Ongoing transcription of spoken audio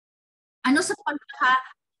Ano sa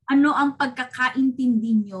ano ang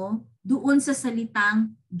pagkakaintindi nyo doon sa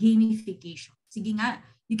salitang gamification? Sige nga,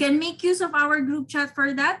 you can make use of our group chat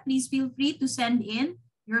for that. Please feel free to send in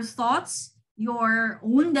your thoughts, your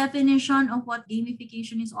own definition of what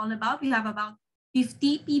gamification is all about. We have about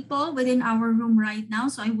 50 people within our room right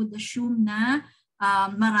now. So I would assume na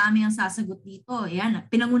marami ang sasagot dito. Ayan,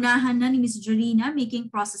 pinangunahan na ni Ms. Jorina,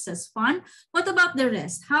 making processes fun. What about the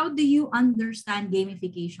rest? How do you understand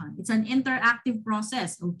gamification? It's an interactive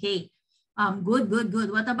process. Okay. Good.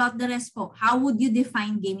 What about the rest po? How would you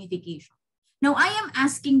define gamification? Now, I am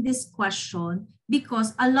asking this question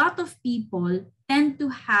because a lot of people tend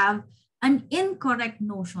to have an incorrect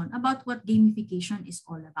notion about what gamification is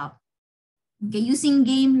all about. Okay, using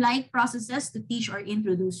game-like processes to teach or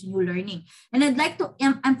introduce new learning. And I'd like to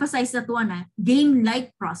emphasize that one,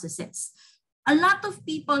 game-like processes. A lot of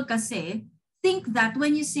people kasi think that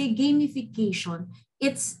when you say gamification,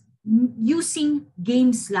 it's using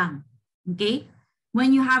games lang. Okay?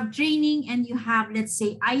 When you have training and you have, let's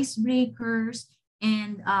say, icebreakers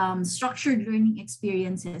and structured learning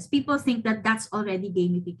experiences, people think that that's already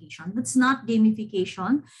gamification. That's not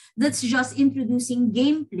gamification. That's just introducing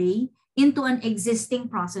gameplay into an existing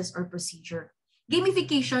process or procedure.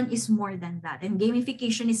 Gamification is more than that. And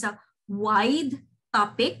gamification is a wide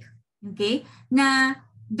topic, okay, na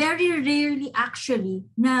very rarely actually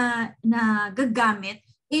na gagamit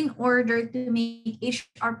in order to make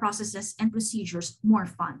HR processes and procedures more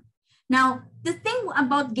fun. Now, the thing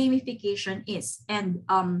about gamification is, and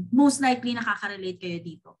most likely nakaka-relate kayo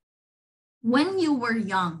dito, when you were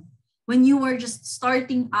young, when you were just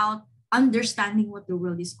starting out understanding what the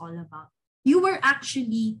world is all about, you were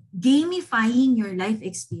actually gamifying your life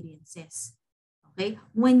experiences. Okay?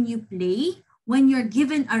 When you play, when you're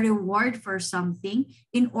given a reward for something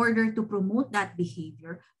in order to promote that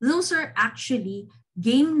behavior, those are actually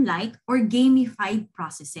game-like or gamified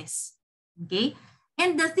processes. Okay?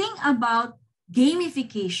 And the thing about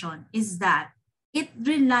gamification is that it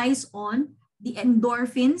relies on the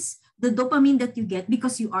endorphins, the dopamine that you get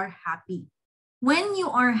because you are happy. When you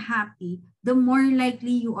are happy, the more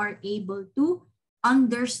likely you are able to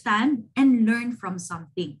understand and learn from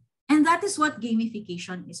something. And that is what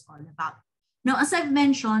gamification is all about. Now, as I've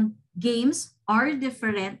mentioned, games are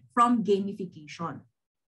different from gamification.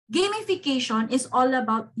 Gamification is all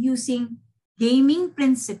about using gaming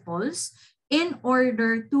principles in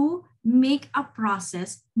order to make a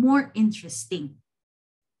process more interesting.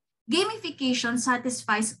 Gamification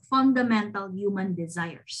satisfies fundamental human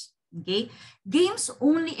desires. Okay? Games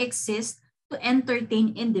only exist to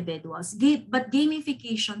entertain individuals, but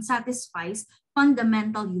gamification satisfies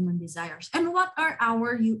fundamental human desires. And what are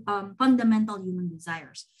our fundamental human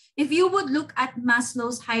desires? If you would look at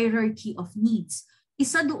Maslow's hierarchy of needs,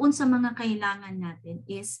 isa doon sa mga kailangan natin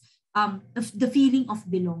is the feeling of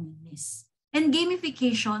belongingness. And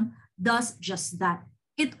gamification does just that.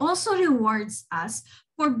 It also rewards us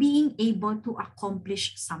for being able to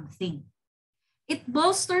accomplish something. It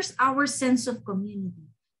bolsters our sense of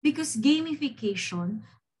community because gamification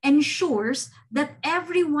ensures that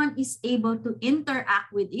everyone is able to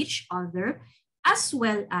interact with each other as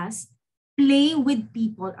well as play with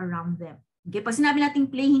people around them. Okay, pag sinabi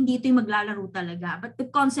natin play, hindi ito yung maglalaro talaga, but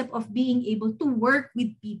the concept of being able to work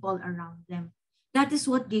with people around them. That is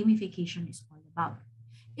what gamification is all about.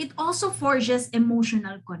 It also forges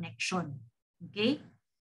emotional connection. Okay?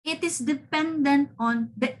 It is dependent on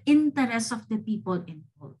the interests of the people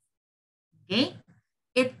involved. Okay?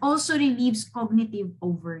 It also relieves cognitive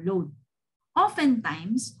overload.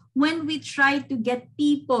 Oftentimes, when we try to get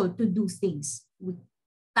people to do things,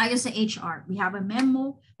 tayo sa HR, we have a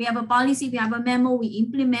memo, we have a policy, we have a memo, we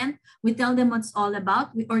implement, we tell them what's all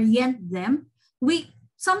about, we orient them, we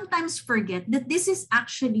sometimes forget that this is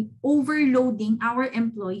actually overloading our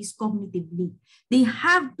employees cognitively. They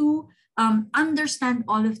have to understand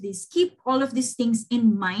all of this, keep all of these things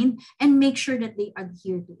in mind, and make sure that they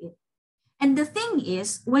adhere to it. And the thing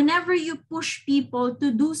is, whenever you push people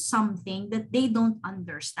to do something that they don't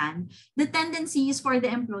understand, the tendency is for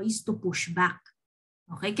the employees to push back.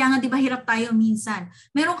 Okay, kaya nga di ba hirap tayo minsan.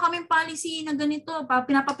 Meron kaming policy na ganito,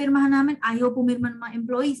 pinapapirmahan namin, ayaw pumirma ng mga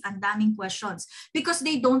employees, ang daming questions because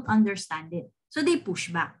they don't understand it. So they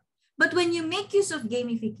push back. But when you make use of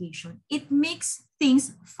gamification, it makes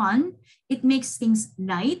things fun, it makes things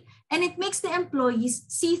light, and it makes the employees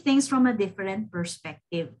see things from a different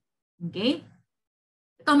perspective. Okay?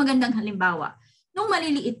 Ito magandang halimbawa. Nung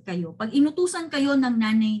maliliit kayo, pag inutusan kayo ng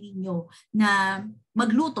nanay ninyo na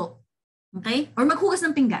magluto, okay? Or maghugas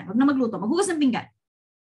ng pinggan, wag na magluto, maghugas ng pinggan.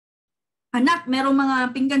 Anak, merong mga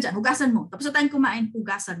pinggan dyan, hugasan mo. Tapos na tayong kumain,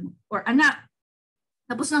 hugasan mo. Or anak,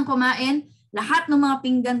 Tapos nang kumain, lahat ng mga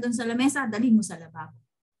pinggan doon sa lamesa, dalhin mo sa lababo.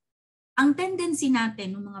 Ang tendency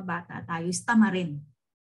natin ng mga bata tayo is tamarin.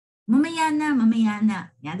 Mamaya na.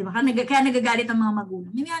 Yan, di ba? Kaya nagagalit ang mga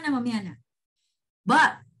magulang. Mamaya na.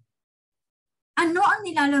 But, ano ang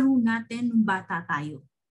nilalaro natin nung bata tayo?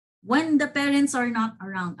 When the parents are not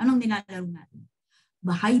around, anong nilalaro natin?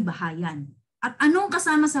 Bahay-bahayan. At anong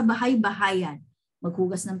kasama sa bahay-bahayan?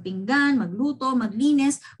 Maghugas ng pinggan, magluto,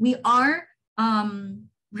 maglinis. We are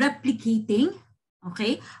replicating,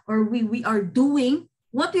 okay? Or we are doing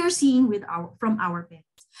what we are seeing from our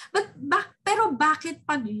parents. Pero bakit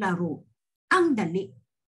paglaro? Ang dali.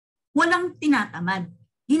 Walang tinatamad.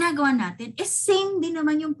 Ginagawa natin, same din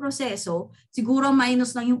naman yung proseso. Siguro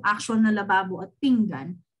minus lang yung actual na lababo at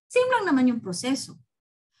pinggan. Same lang naman yung proseso.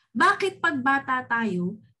 Bakit pag bata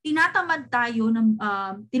tayo, tinatamad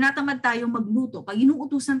tayo magluto. Pag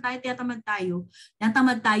inuutusan tayo,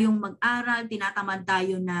 tinatamad tayong mag-aral, tinatamad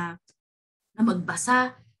tayo na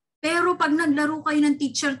magbasa. Pero pag naglaro kayo ng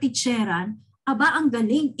teacher-teacheran, aba ang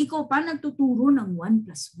galing, ikaw pa nagtuturo ng 1+1.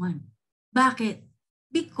 Bakit?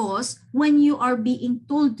 Because when you are being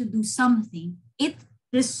told to do something, it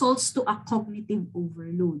results to a cognitive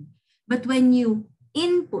overload. But when you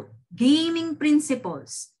input gaming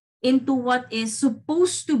principles into what is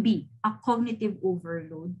supposed to be a cognitive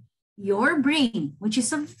overload, your brain, which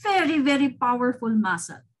is a very, very powerful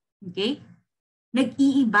muscle, okay,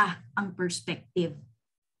 nag-iiba ang perspective.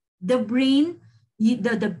 The brain,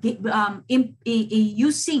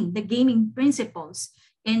 using the gaming principles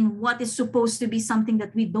and what is supposed to be something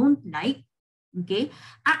that we don't like, okay,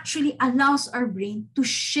 actually allows our brain to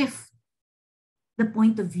shift the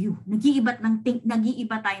point of view. Nag-iiba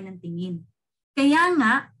tayo ng tingin. Kaya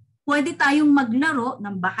nga, pwede tayong maglaro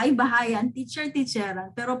ng bahay-bahayan,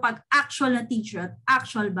 teacher-teacheran, pero pag actual na teacher at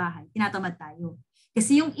actual bahay, tinatamad tayo.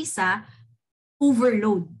 Kasi yung isa,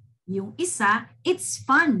 overload. Yung isa, it's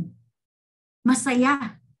fun.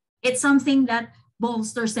 Masaya. It's something that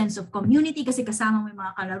bolsters sense of community kasi kasama mo yung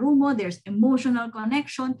mga kalaro mo, there's emotional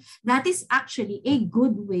connection. That is actually a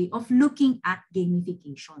good way of looking at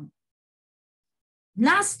gamification.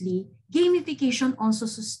 Lastly, gamification also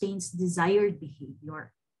sustains desired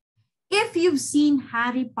behavior. If you've seen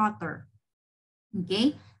Harry Potter,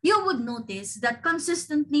 okay, you would notice that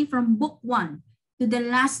consistently from book 1 to the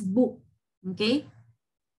last book, okay,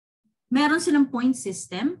 meron silang point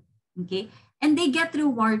system, okay, and they get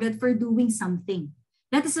rewarded for doing something.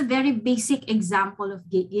 That is a very basic example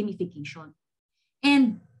of gamification.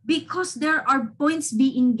 And because there are points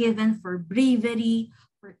being given for bravery,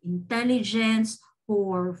 for intelligence,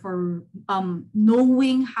 for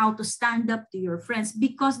knowing how to stand up to your friends,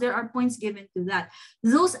 because there are points given to that,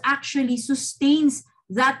 those actually sustains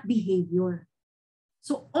that behavior.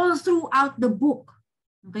 So all throughout the book,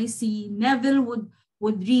 okay, si Neville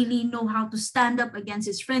would really know how to stand up against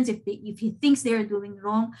his friends if he thinks they're doing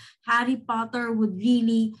wrong. Harry Potter would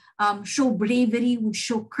really show bravery, would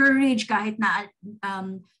show courage kahit na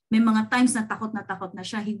may mga times na takot na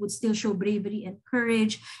siya, he would still show bravery and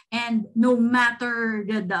courage. And no matter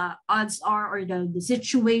the odds are or the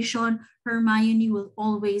situation, Hermione will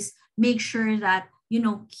always make sure that, you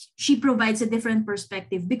know, she provides a different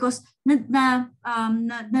perspective because nare-reward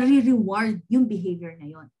yung behavior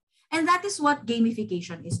na yon. And that is what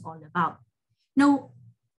gamification is all about. Now,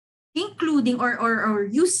 including or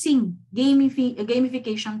using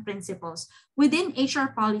gamification principles within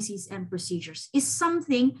HR policies and procedures is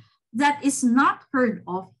something that is not heard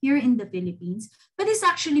of here in the Philippines, but is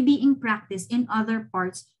actually being practiced in other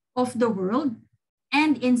parts of the world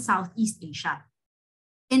and in Southeast Asia.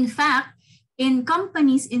 In fact, in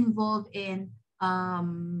companies involved in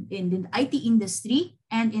the IT industry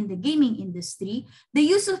and in the gaming industry, the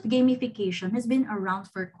use of gamification has been around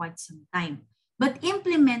for quite some time. But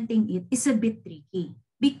implementing it is a bit tricky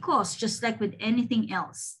because just like with anything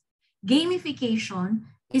else, gamification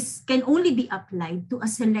can only be applied to a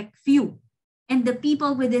select few. And the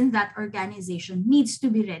people within that organization needs to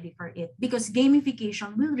be ready for it because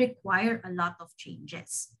gamification will require a lot of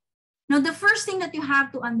changes. Now, the first thing that you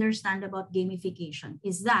have to understand about gamification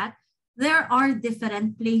is that there are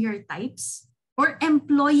different player types or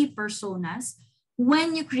employee personas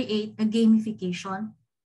when you create a gamification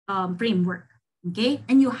framework. Okay,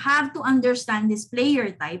 and you have to understand these player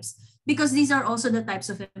types because these are also the types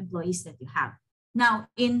of employees that you have. Now,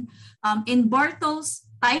 in Bartol's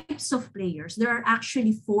types of players, there are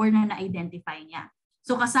actually 4 na na-identify niya.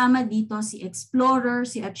 So kasama dito si explorer,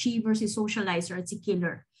 si achiever, si socializer, at si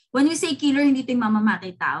killer. When we say killer, hindi ito yung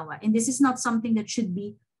mamamatay tao. And this is not something that should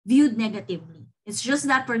be viewed negatively. It's just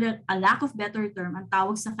that for a lack of better term, ang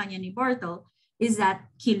tawag sa kanya ni Bartol is that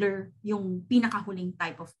killer yung pinakahuling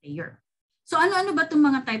type of player. So ano-ano ba itong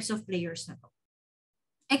mga types of players na to?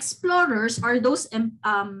 Explorers are those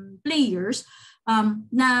players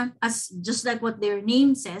na, as just like what their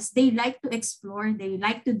name says, they like to explore, they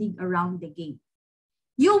like to dig around the game.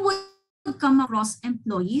 You would come across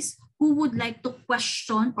employees who would like to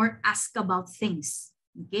question or ask about things,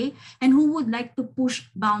 okay? And who would like to push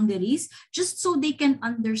boundaries just so they can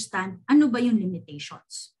understand ano ba yung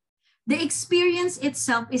limitations. The experience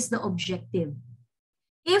itself is the objective.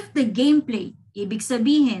 If the gameplay, ibig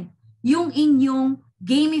sabihin, yung inyong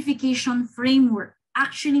gamification framework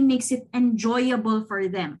actually makes it enjoyable for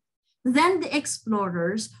them, then the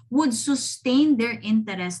explorers would sustain their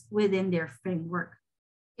interest within their framework.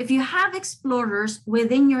 If you have explorers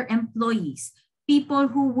within your employees, people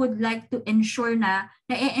who would like to ensure na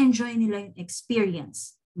na-enjoy nila yung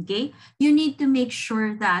experience, okay? You need to make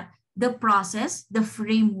sure that the process, the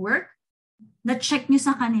framework, na-check nyo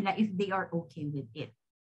sa kanila if they are okay with it.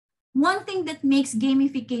 One thing that makes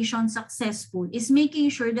gamification successful is making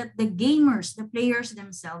sure that the gamers, the players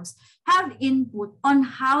themselves, have input on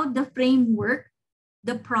how the framework,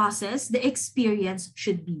 the process, the experience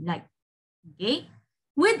should be like. Okay?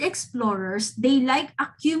 With explorers, they like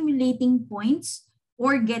accumulating points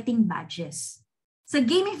or getting badges. Sa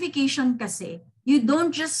gamification kasi, you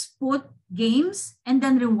don't just put games and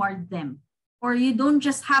then reward them. Or you don't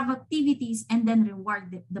just have activities and then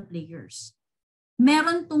reward the players.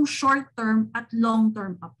 Meron tong short-term at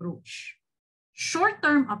long-term approach.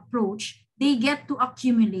 Short-term approach, they get to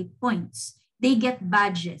accumulate points. They get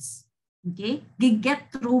badges. Okay? They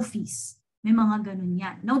get trophies. May mga ganun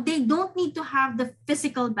yan. Now, they don't need to have the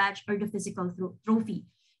physical badge or the physical trophy.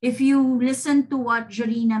 If you listen to what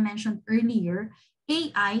Jorina mentioned earlier,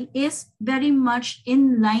 AI is very much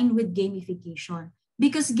in line with gamification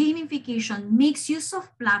because gamification makes use of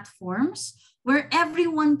platforms where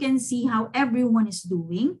everyone can see how everyone is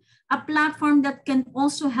doing, a platform that can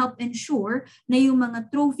also help ensure na yung mga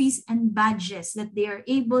trophies and badges that they are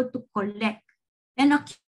able to collect and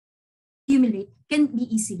accumulate can be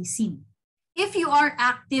easily seen. If you are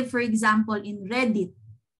active, for example, in Reddit,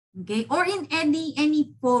 okay, or in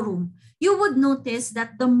any forum, you would notice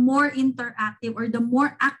that the more interactive or the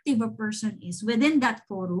more active a person is within that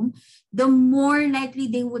forum, the more likely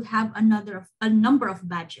they would have a number of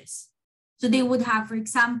badges. So they would have, for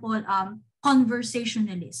example,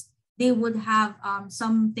 conversationalist. They would have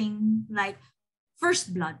something like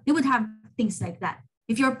first blood. They would have things like that.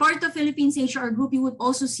 If you're part of Philippines HR group, you would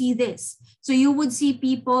also see this. So you would see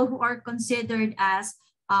people who are considered as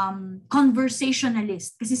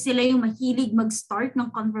conversationalist kasi sila yung mahilig mag-start ng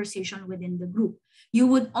conversation within the group. You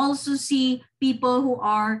would also see people who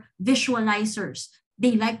are visualizers.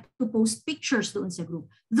 They like to post pictures doon sa group.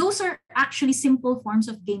 Those are actually simple forms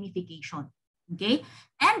of gamification. Okay?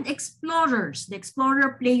 And explorers, the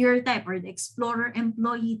explorer player type or the explorer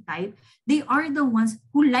employee type, they are the ones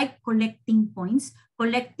who like collecting points,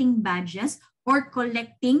 collecting badges, or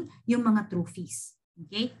collecting yung mga trophies.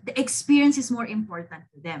 Okay? The experience is more important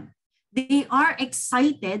to them. They are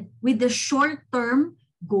excited with the short-term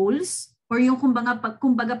goals or yung kumbaga pag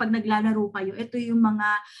naglalaro kayo, ito yung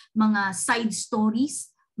mga side stories,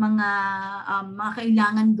 mga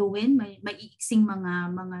kailangan gawin, may iiksing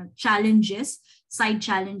mga challenges, side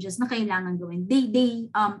challenges na kailangan gawin.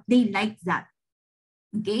 They like that.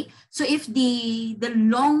 Okay? So if the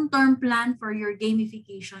long-term plan for your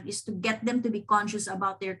gamification is to get them to be conscious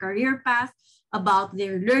about their career path, about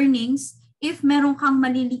their learnings, if meron kang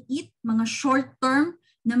maliliit, mga short-term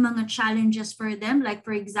na mga challenges for them, like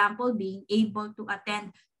for example, being able to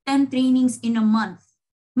attend 10 trainings in a month,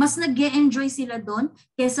 mas nag-e-enjoy sila doon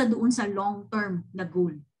kesa doon sa long-term na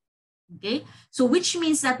goal. Okay? So which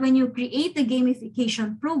means that when you create a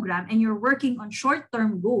gamification program and you're working on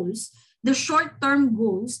short-term goals, the short-term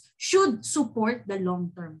goals should support the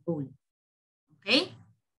long-term goal. Okay?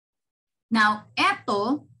 Now,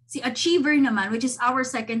 eto, si achiever naman, which is our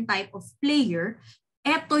second type of player,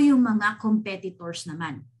 eto yung mga competitors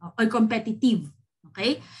naman, or competitive.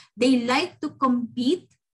 Okay? They like to compete.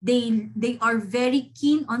 They are very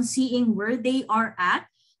keen on seeing where they are at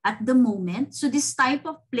the moment. So this type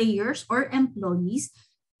of players or employees,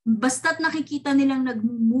 basta't nakikita nilang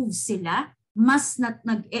nag-move sila, mas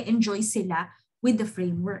nag-e-enjoy sila with the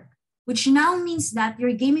framework. Which now means that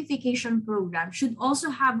your gamification program should also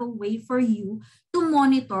have a way for you to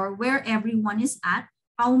monitor where everyone is at,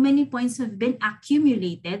 how many points have been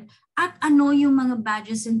accumulated, at ano yung mga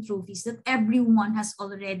badges and trophies that everyone has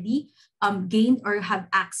already gained or have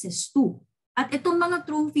access to. At itong mga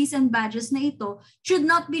trophies and badges na ito should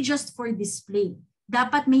not be just for display.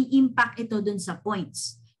 Dapat may impact ito dun sa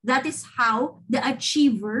points. that is how the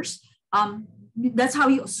achievers, that's how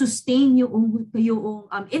you sustain yung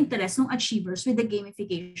interest ng achievers with the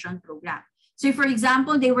gamification program. So for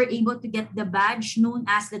example, they were able to get the badge known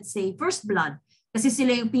as, let's say, First Blood. Kasi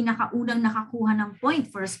sila yung pinakaunang nakakuha ng point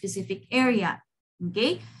for a specific area.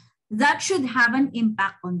 Okay? That should have an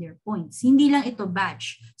impact on their points. Hindi lang ito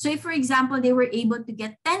badge. So if, for example, they were able to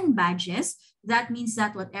get 10 badges, that means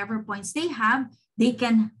that whatever points they have, they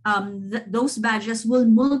can, those badges will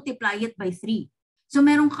multiply it by 3. So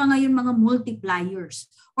meron ka ngayon mga multipliers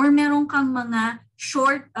or meron kang mga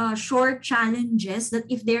short challenges that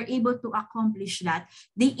if they're able to accomplish that,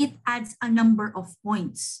 it adds a number of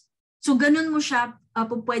points. So ganun mo siya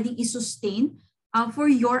pwedeng i-sustain for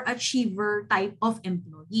your achiever type of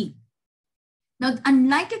employee. Now,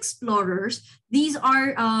 unlike explorers, these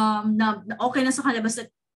are okay na sa kanila, basta,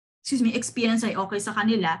 experience ay okay sa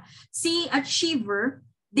kanila. Si achiever,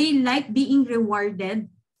 they like being rewarded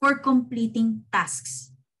for completing tasks.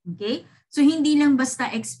 Okay? So hindi lang basta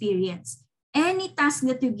experience. Any task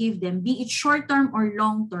that you give them, be it short-term or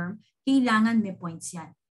long-term, kailangan may points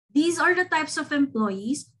yan. These are the types of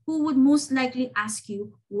employees who would most likely ask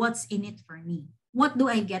you, what's in it for me? What do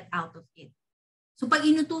I get out of it? So pag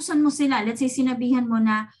inutusan mo sila, let's say sinabihan mo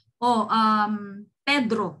na,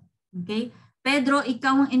 Pedro, okay? Pedro,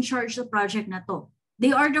 ikaw ang in charge sa project na to.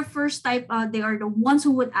 They are the first type, they are the ones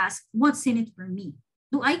who would ask, what's in it for me?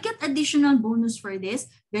 Do I get additional bonus for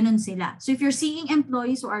this? Ganun sila. So if you're seeing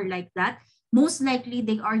employees who are like that, most likely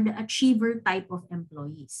they are the achiever type of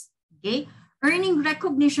employees. Okay? Earning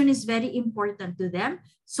recognition is very important to them.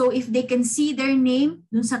 So if they can see their name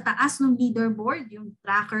dun sa taas ng leaderboard, yung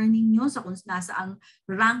tracker ninyo sa kung nasa ang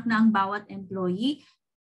rank ng bawat employee,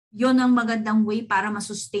 yon ang magandang way para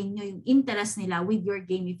masustain nyo yung interest nila with your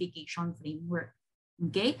gamification framework.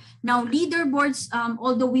 Okay. Now, leaderboards,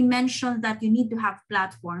 although we mentioned that you need to have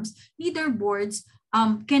platforms, leaderboards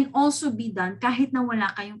can also be done kahit na wala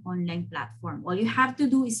kayong online platform. All you have to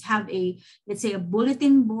do is have a, let's say, a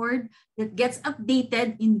bulletin board that gets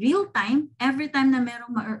updated in real time every time na merong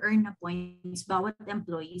ma-earn na points bawat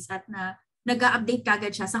employees at na nag-update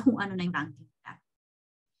kagad siya sa kung ano na yung ranking nila.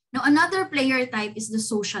 Now, another player type is the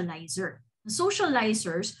socializer. The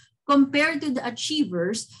socializers, compared to the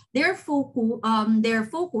achievers, their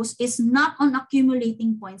focus is not on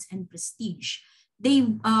accumulating points and prestige. They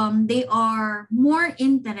are more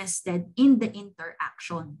interested in the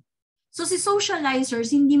interaction. So si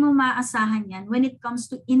socializers, hindi mo maasahan yan when it comes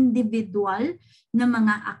to individual na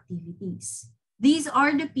mga activities. These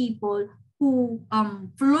are the people who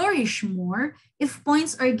flourish more if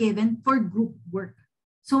points are given for group work.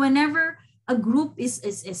 So whenever a group is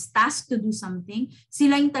tasked to do something,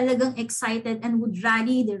 sila yung talagang excited and would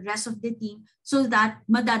rally the rest of the team so that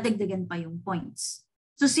madadagdagan pa yung points.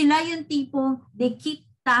 So sila yung tipo, they keep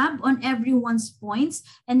tab on everyone's points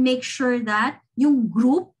and make sure that yung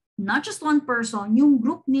group, not just one person, yung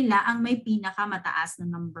group nila ang may pinakamataas na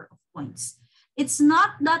number of points. It's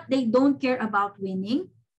not that they don't care about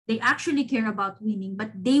winning. They actually care about winning,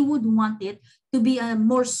 but they would want it to be a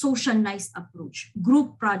more socialized approach,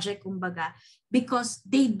 group project kumbaga, because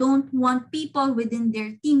they don't want people within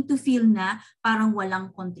their team to feel na parang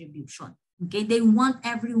walang contribution. Okay? They want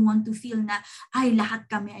everyone to feel na, ay, lahat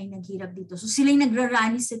kami ay naghirap dito. So sila yung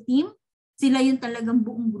nagrarally sa team, sila yung talagang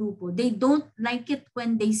buong grupo. They don't like it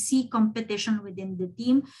when they see competition within the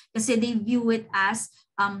team kasi they view it as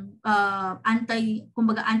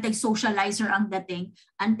anti-socializer ang dating,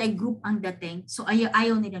 anti-group ang dating. So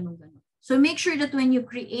ayaw nila nung ganun. So make sure that when you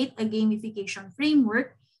create a gamification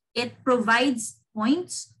framework, it provides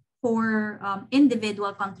points for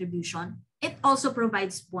individual contribution. It also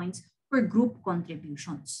provides points for group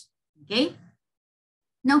contributions. Okay?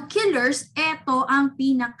 Now, killers, eto ang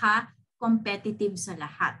pinaka-competitive sa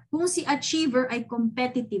lahat. Kung si achiever ay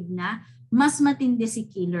competitive na, mas matindi si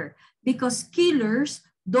killer. Because killers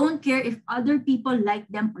don't care if other people like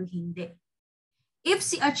them or hindi. If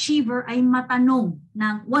si achiever ay matanong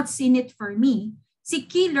ng what's in it for me, si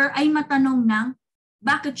killer ay matanong ng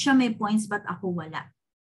bakit siya may points but ako wala.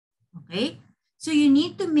 Okay? So you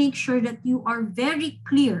need to make sure that you are very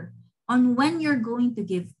clear on when you're going to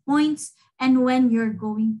give points and when you're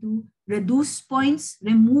going to reduce points,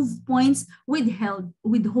 remove points,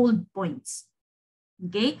 withhold points.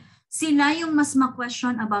 Okay? Sila yung mas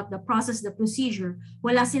ma-question about the process, the procedure.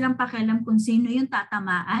 Wala silang pakialam kung sino yung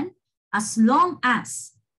tatamaan as long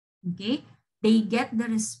as, okay, they get the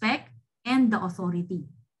respect and the authority.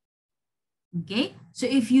 Okay? So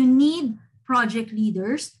if you need project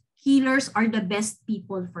leaders, killers are the best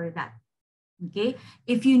people for that. Okay?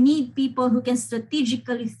 If you need people who can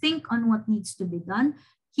strategically think on what needs to be done,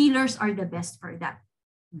 killers are the best for that.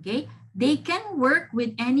 Okay? They can work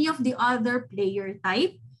with any of the other player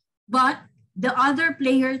type, but the other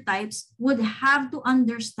player types would have to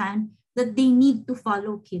understand that they need to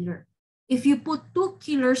follow killer. If you put two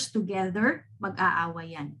killers together,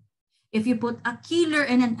 mag-aaway yan. If you put a killer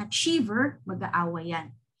and an achiever, mag-aaway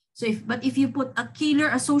yan. So but if you put a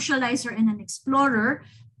killer, a socializer, and an explorer,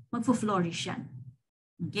 magfo-flourish yan.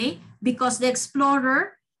 Okay? Because the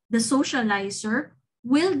explorer, the socializer,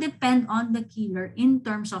 will depend on the killer in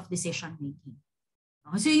terms of decision making.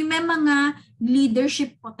 So yung may mga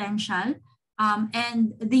leadership potential,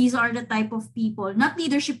 and these are the type of people, not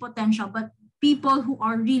leadership potential, but people who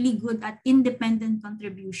are really good at independent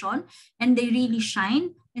contribution and they really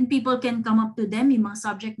shine and people can come up to them, yung mga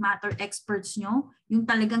subject matter experts nyo, yung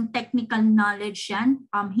talagang technical knowledge yan,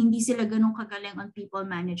 hindi sila ganun kagaling on people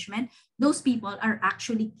management, those people are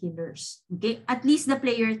actually killers. Okay? At least the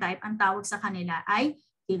player type, ang tawag sa kanila ay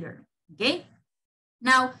killer. Okay?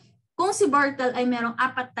 Now, kung si Bartel ay merong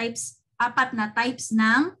apat na types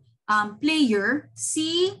ng player,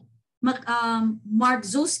 si Mark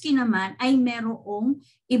Zosky naman ay merong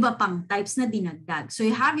iba pang types na dinagdag. So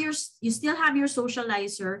you still have your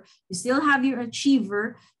socializer, you still have your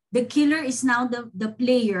achiever, the killer is now the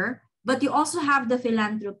player, but you also have the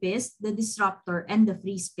philanthropist, the disruptor, and the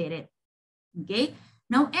free spirit. Okay?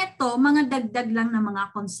 Now, eto, mga dagdag lang na mga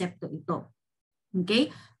konsepto ito. Okay?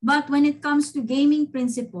 But when it comes to gaming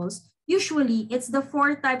principles, usually it's the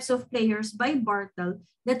 4 types of players by Bartel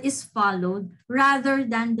that is followed rather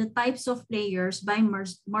than the types of players by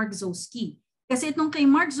Mark Zosky. Kasi itong kay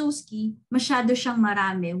Mark Zosky, masyado siyang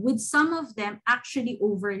marami with some of them actually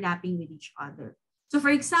overlapping with each other. So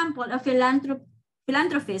for example, a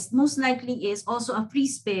philanthropist most likely is also a free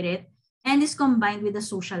spirit and is combined with a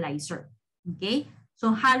socializer. Okay?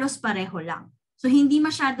 So halos pareho lang. So hindi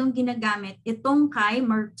masyadong ginagamit itong kay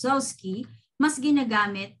Mark Zosky, mas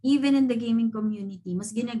ginagamit, even in the gaming community,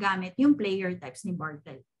 mas ginagamit yung player types ni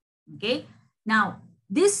Bartel. Okay? Now,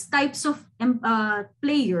 these types of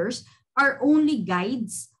players are only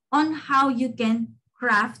guides on how you can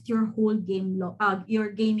craft your whole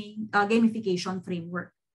your gamification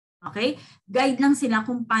framework. Okay? Guide lang sila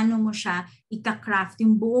kung paano mo siya ika-craft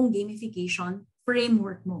yung buong gamification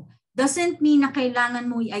framework mo. Doesn't mean na kailangan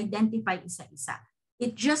mo i-identify isa-isa.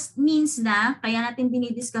 It just means na, kaya natin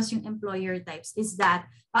dinidiscuss yung employer types, is that,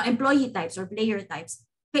 employee types or player types,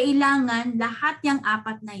 kailangan lahat yung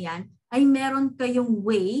 4 na yan ay meron kayong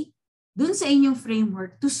way dun sa inyong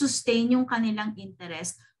framework to sustain yung kanilang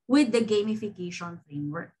interest with the gamification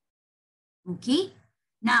framework. Okay?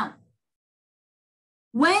 Now,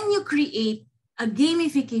 when you create a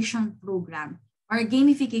gamification program or a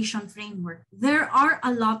gamification framework, there are a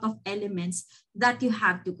lot of elements that you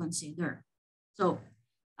have to consider. So,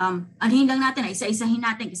 anuhin lang natin, isa-isahin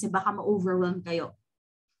natin kasi baka ma-overwhelm kayo.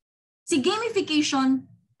 Si gamification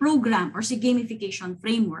program or si gamification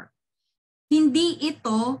framework, hindi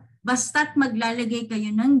ito basta't maglalagay kayo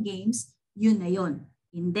ng games, yun na yun.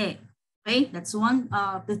 Hindi. Okay? That's one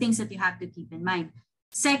of the things that you have to keep in mind.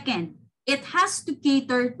 Second, it has to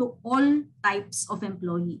cater to all types of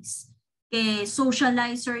employees. Okay,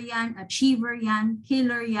 socializer yan, achiever yan,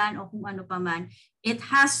 killer yan, o kung ano pa man. It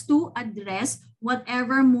has to address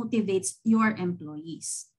whatever motivates your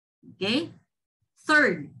employees. Okay?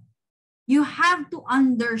 Third, you have to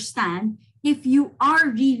understand if you are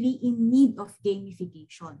really in need of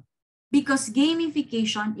gamification. Because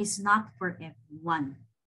gamification is not for everyone.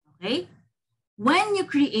 Okay? When you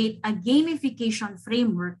create a gamification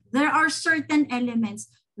framework, there are certain elements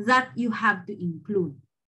that you have to include.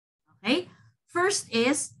 Okay? First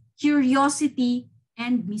is curiosity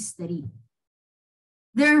and mystery.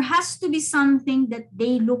 There has to be something that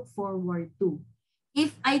they look forward to.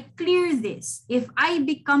 If I clear this, if I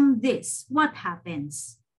become this, what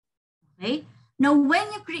happens? Okay? Now, when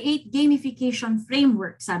you create gamification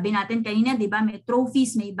framework, sabi natin kanina, di ba, may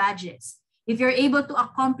trophies, may badges. If you're able to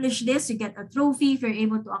accomplish this, you get a trophy. If you're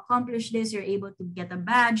able to accomplish this, you're able to get a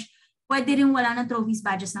badge. Pwede rin wala ng trophies,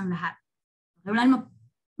 badges ng lahat. Okay?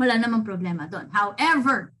 Wala namang problema doon.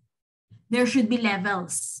 However, there should be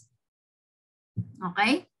levels.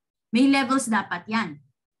 Okay? May levels dapat yan.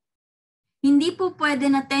 Hindi po pwede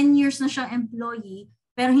na 10 years na siyang employee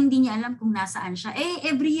pero hindi niya alam kung nasaan siya.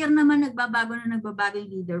 Every year naman nagbabago yung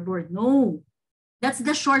leaderboard. No. That's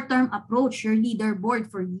the short-term approach, your leaderboard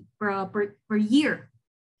per year.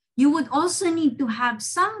 You would also need to have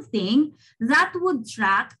something that would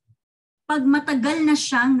track pag matagal na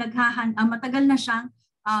siyang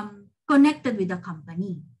connected with the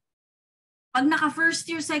company. Pag naka first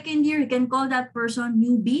year, second year, you can call that person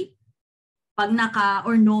newbie. pag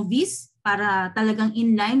or novice, para talagang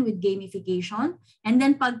in line with gamification. And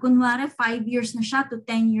then pag kunwari 5 years na siya to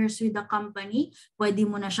 10 years with the company, pwede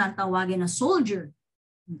mo na siyang tawagin na soldier.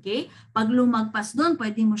 Okay? Pag lumagpas doon,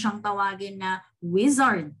 pwede mo siyang tawagin na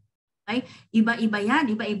wizard. Okay? Iba-iba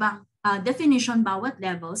yan, iba-ibang definition bawat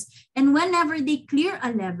levels. And whenever they clear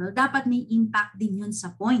a level, dapat may impact din yun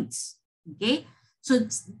sa points. Okay? So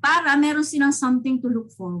para meron silang something to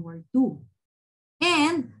look forward to.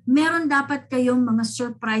 And meron dapat kayong mga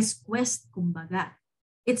surprise quest, kumbaga.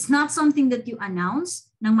 It's not something that you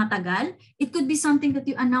announce ng matagal. It could be something that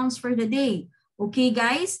you announce for the day. Okay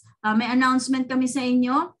guys, may announcement kami sa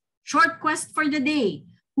inyo. Short quest for the day.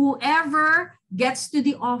 Whoever gets to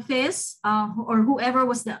the office or whoever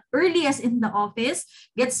was the earliest in the office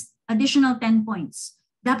gets additional 10 points.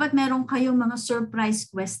 Dapat meron kayong mga surprise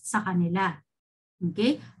quest sa kanila.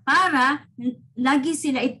 Okay? Para lagi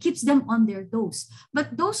sila, it keeps them on their toes.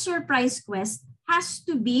 But those surprise quests has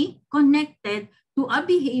to be connected to a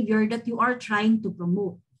behavior that you are trying to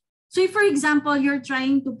promote. So if, for example, you're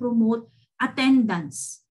trying to promote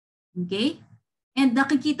attendance. Okay? And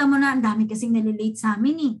nakikita mo na, ang dami kasing nalilate sa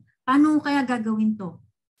amin eh. Paano kaya gagawin to?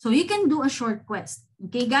 So you can do a short quest.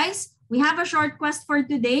 Okay guys? We have a short quest for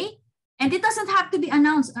today. And it doesn't have to be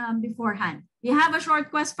announced beforehand. We have a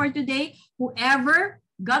short quest for today. Whoever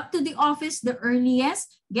got to the office the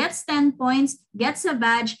earliest gets 10 points, gets a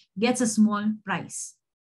badge, gets a small prize.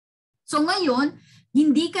 So ngayon,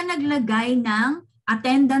 hindi ka naglagay ng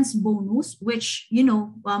attendance bonus, which, you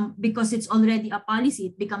know, because it's already a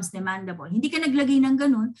policy, it becomes demandable. Hindi ka naglagay ng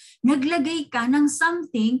ganun. Naglagay ka ng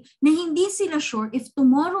something na hindi sila sure if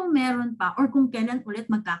tomorrow meron pa or kung kailan ulit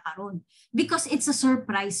magkakaroon. Because it's a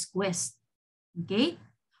surprise quest. Okay?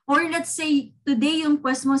 Or let's say, today yung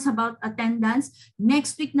quest mo is about attendance.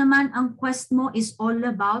 Next week naman, ang quest mo is all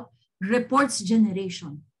about reports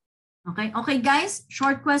generation. Okay? Okay guys,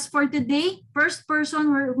 short quest for today. First person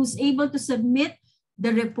who's able to submit the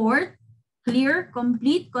report, clear,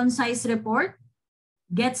 complete, concise report,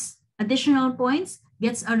 gets additional points,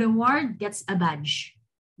 gets a reward, gets a badge.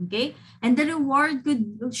 Okay? And the reward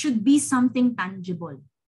should be something tangible.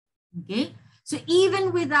 Okay? So even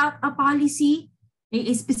without a policy,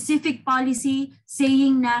 a specific policy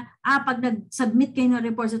saying na, pag nag-submit kayo ng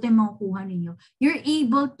reports, ito yung makukuha ninyo, you're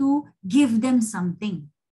able to give them something.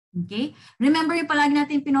 Okay? Remember yung palagi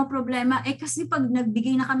natin pinoproblema, kasi pag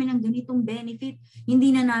nagbigay na kami ng ganitong benefit,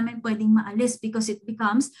 hindi na namin pwedeng maalis because it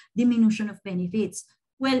becomes diminution of benefits.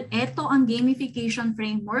 Well, eto ang gamification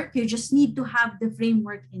framework. You just need to have the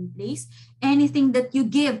framework in place. Anything that you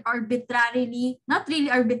give arbitrarily, not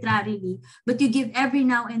really arbitrarily, but you give every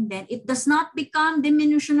now and then, it does not become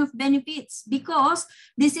diminution of benefits because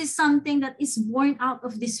this is something that is born out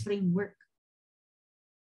of this framework.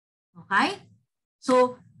 Okay?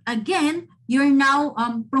 So, again, you're now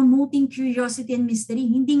promoting curiosity and mystery.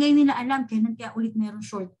 Hindi ngayon nila alam kailan kaya ulit mayroong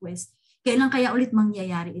short quest. Kailan kaya ulit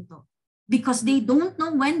mangyayari ito. Because they don't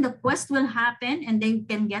know when the quest will happen and they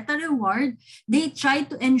can get a reward, they try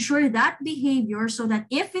to ensure that behavior so that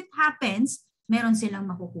if it happens, meron silang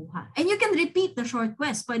makukuha. And you can repeat the short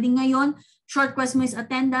quest. Pwede ngayon, short quest mo is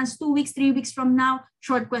attendance. 2 weeks, 3 weeks from now,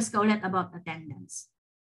 short quest ka ulit about attendance.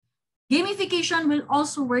 Gamification will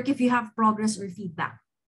also work if you have progress or feedback.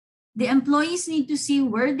 The employees need to see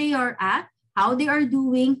where they are at, how they are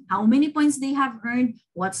doing, how many points they have earned,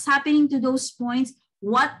 what's happening to those points,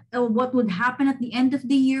 what would happen at the end of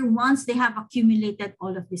the year once they have accumulated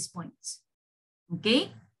all of these points. Okay?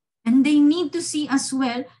 And they need to see as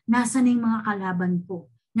well, nasa na yung mga kalaban ko.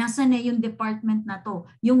 Nasa na yung department na to,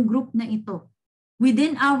 yung group na ito.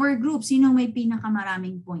 Within our group, sino may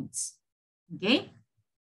pinakamaraming points. Okay?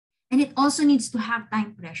 And it also needs to have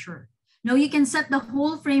time pressure. Now, you can set the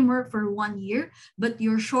whole framework for 1 year, but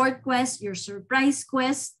your short quest, your surprise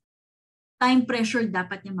quest, time pressure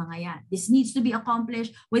dapat yung mga yan. This needs to be accomplished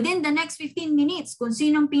within the next 15 minutes. Kung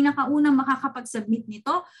sinong pinakaunang makakapag-submit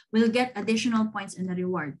nito will get additional points and a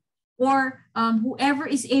reward. Or whoever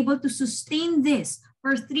is able to sustain this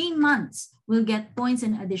for 3 months will get points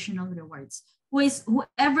and additional rewards.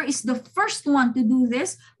 Whoever is the first one to do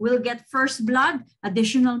this will get first blood,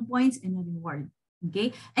 additional points, and a reward. Okay?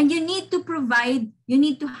 And you need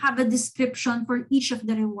to have a description for each of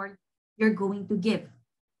the reward you're going to give.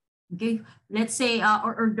 Okay, let's say,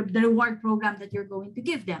 or the reward program that you're going to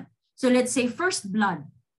give them. So let's say first blood.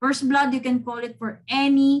 First blood, you can call it for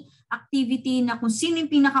any activity na kung sino yung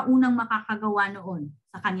pinakaunang makakagawa noon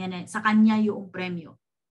sa kanya yung premyo.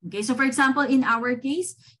 Okay, so for example, in our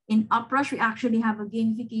case, in Uprush, we actually have a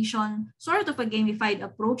gamification, sort of a gamified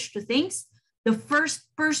approach to things. The first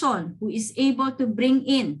person who is able to bring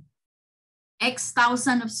in X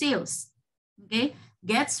thousand of sales Okay?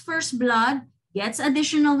 Gets first blood, gets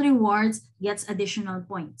additional rewards, gets additional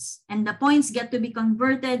points. And the points get to be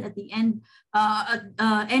converted at the end,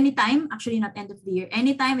 anytime, actually not end of the year,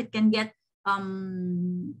 anytime it can get,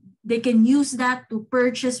 they can use that to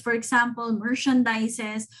purchase, for example,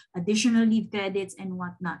 merchandises, additional leave credits, and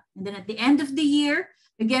whatnot. And then at the end of the year,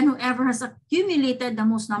 again, whoever has accumulated the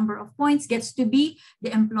most number of points gets to be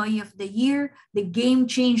the employee of the year, the game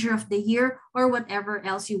changer of the year, or whatever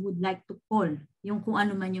else you would like to call. Yung kung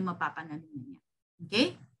ano man yung mapapanalo niya.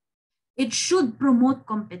 Okay? It should promote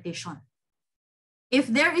competition. If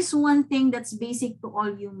there is one thing that's basic to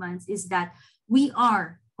all humans is that we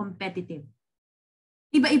are competitive.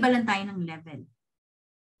 Iba-iba lang tayo ng level.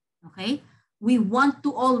 Okay? We want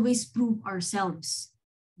to always prove ourselves.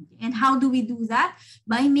 And how do we do that?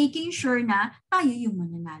 By making sure na tayo yung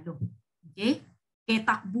mananalo. Okay? Kaya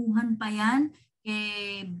takbuhan pa yan,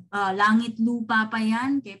 kay langit lupa pa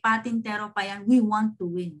yan, kay patintero pa yan, we want to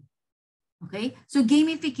win. Okay? So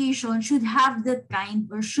gamification should have that kind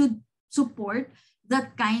or should support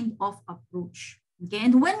that kind of approach. Okay?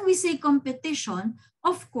 And when we say competition,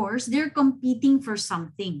 of course, they're competing for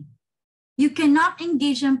something. You cannot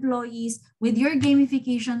engage employees with your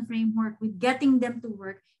gamification framework, with getting them to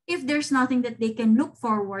work, if there's nothing that they can look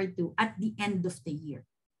forward to at the end of the year.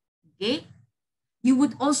 Okay? You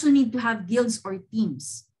would also need to have guilds or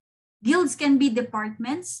teams. Guilds can be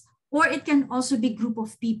departments, or it can also be group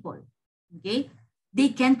of people. Okay? They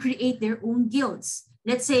can create their own guilds.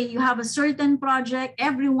 Let's say you have a certain project,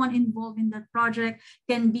 everyone involved in that project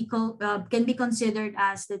can be considered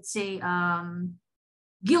as, let's say,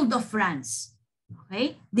 Guild of France.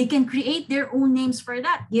 Okay? They can create their own names for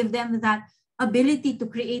that. Give them that ability to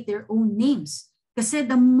create their own names. Kasi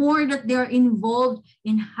the more that they are involved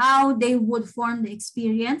in how they would form the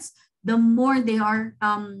experience, the more they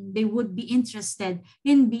would be interested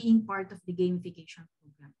in being part of the gamification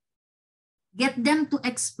program. Get them to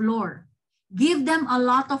explore. Give them a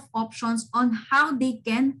lot of options on how they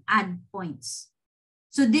can add points.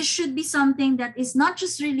 So this should be something that is not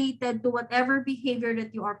just related to whatever behavior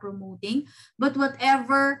that you are promoting, but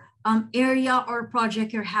whatever area or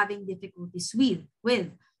project you're having difficulties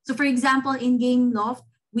with. So for example, in Game Loft,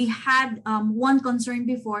 we had one concern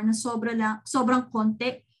before na sobrang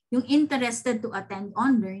konti yung interested to attend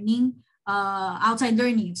on learning, outside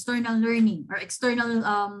learning, external learning, or external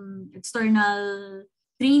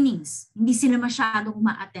trainings. Hindi sila masyadong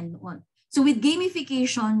ma-attend noon. So with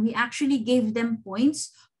gamification, we actually gave them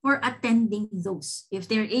points for attending those. If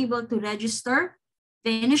they're able to register,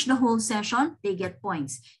 finish the whole session, they get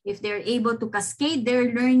points. If they're able to cascade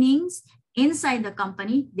their learnings inside the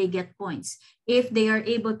company, they get points. If they are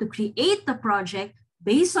able to create the project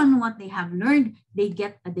based on what they have learned, they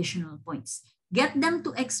get additional points. Get them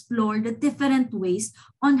to explore the different ways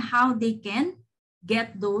on how they can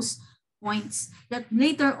get those points that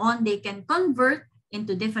later on they can convert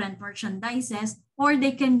into different merchandises, or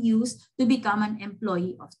they can use to become an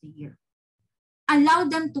employee of the year. Allow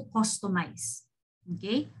them to customize,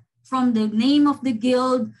 okay? From the name of the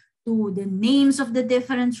guild to the names of the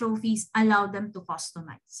different trophies, allow them to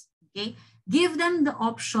customize, okay? Give them the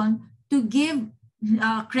option to give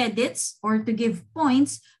credits or to give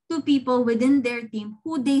points to people within their team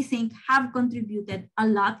who they think have contributed a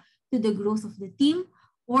lot to the growth of the team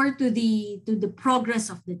or to the progress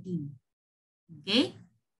of the team. Okay?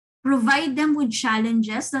 Provide them with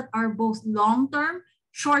challenges that are both long-term,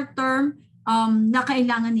 short-term, na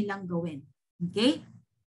kailangan nilang gawin. Okay?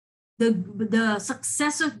 The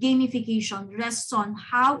success of gamification rests on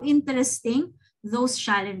how interesting those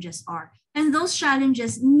challenges are. And those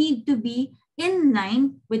challenges need to be in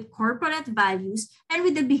line with corporate values and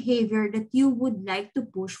with the behavior that you would like to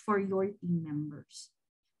push for your team members.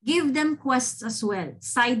 Give them quests as well,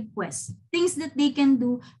 side quests, things that they can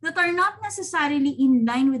do that are not necessarily in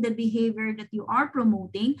line with the behavior that you are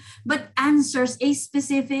promoting, but answers a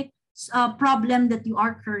specific problem that you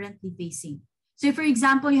are currently facing. So for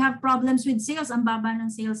example, you have problems with sales, ang baba ng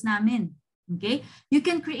sales namin, okay? You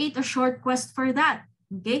can create a short quest for that,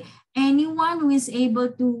 okay? Anyone who is able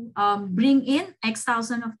to bring in X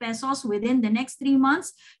thousand of pesos within the next 3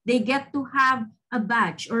 months, they get to have a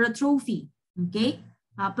badge or a trophy, okay?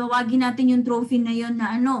 Pawagin natin yung trophy na yun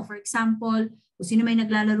na ano, for example, kung sino may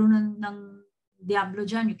naglalaro ng Diablo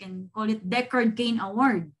dyan, you can call it Deckard Cain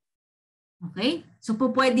Award. Okay? So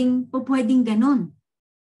pwedeng ganun.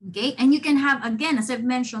 Okay? And you can have, again, as I've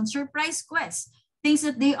mentioned, surprise quests. Things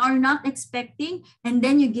that they are not expecting, and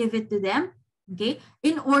then you give it to them, okay?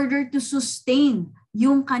 In order to sustain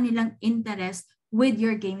yung kanilang interest with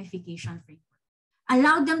your gamification framework.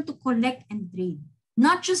 Allow them to collect and trade.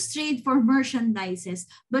 Not just trade for merchandises,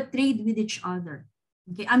 but trade with each other.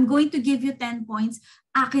 Okay, I'm going to give you 10 points.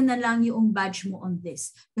 Akin na lang yung badge mo on this.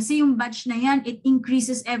 Kasi yung badge na yan, it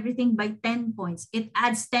increases everything by 10 points. It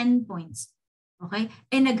adds 10 points. Okay?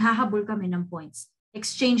 And naghahabol kami ng points.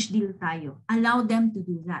 Exchange deal tayo. Allow them to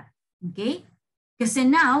do that. Okay? Kasi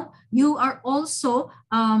now, you are also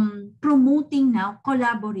promoting now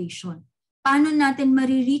collaboration. Paano natin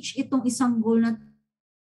marireach itong isang goal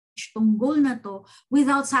na to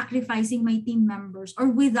without sacrificing my team members or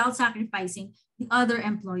without sacrificing the other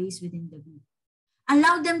employees within the group.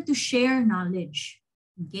 Allow them to share knowledge.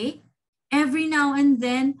 Okay? Every now and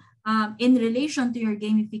then, in relation to your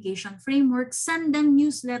gamification framework, send them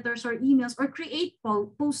newsletters or emails or create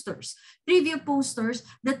posters, preview posters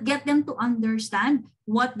that get them to understand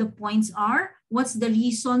what the points are, what's the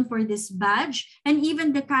reason for this badge, and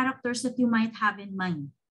even the characters that you might have in mind.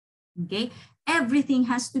 Okay? Everything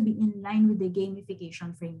has to be in line with the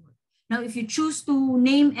gamification framework. Now, if you choose to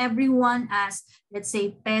name everyone as, let's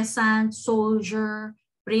say, peasant, soldier,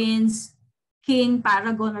 prince, king,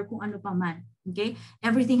 paragon, or kung ano pa man, okay?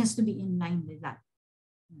 Everything has to be in line with that,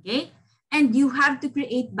 okay? And you have to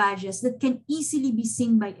create badges that can easily be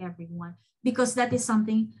seen by everyone because that is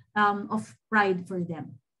something of pride for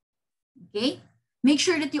them, okay? Make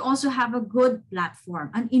sure that you also have a good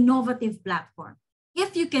platform, an innovative platform.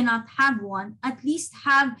 If you cannot have one, at least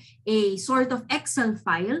have a sort of Excel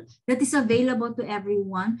file that is available to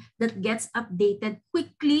everyone that gets updated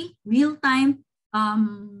quickly, real time,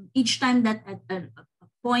 each time that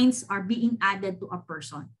points are being added to a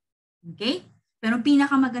person. Okay? Pero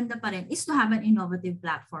pinakamaganda pa rin is to have an innovative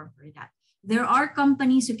platform for that. There are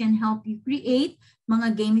companies who can help you create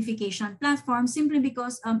mga gamification platforms simply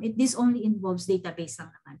because this only involves database lang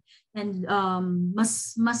naman. And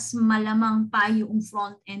mas malamang pa yung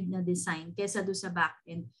front end na design kaysa do sa back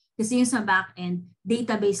end. Kasi yung sa back end,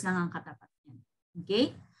 database lang ang katapat niyan.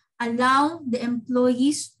 Okay? Allow the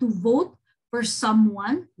employees to vote for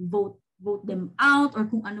someone, vote them out or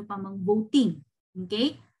kung ano pa mang voting.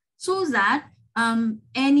 Okay? So that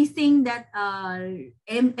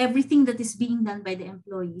everything that is being done by the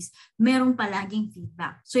employees, meron palaging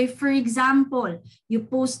feedback. So if, for example, you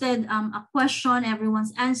posted a question,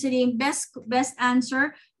 everyone's answering, best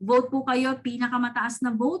answer, vote po kayo, pinakamataas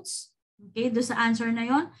na votes. Okay, do sa answer na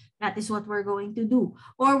yon, that is what we're going to do.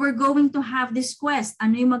 Or we're going to have this quest.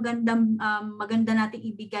 Ano yung maganda nating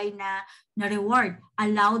ibigay na reward?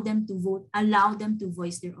 Allow them to vote, allow them to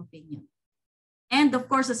voice their opinion. And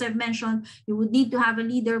of course, as I've mentioned, you would need to have a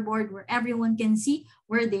leaderboard where everyone can see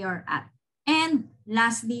where they are at. And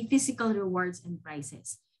lastly, physical rewards and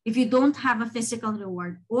prizes. If you don't have a physical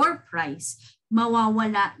reward or prize,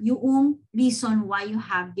 mawawala yung reason why you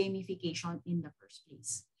have gamification in the first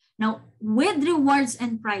place. Now, with rewards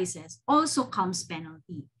and prizes also comes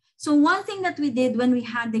penalty. So one thing that we did when we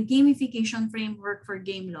had the gamification framework for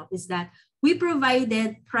GameLoft is that we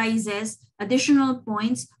provided prizes, additional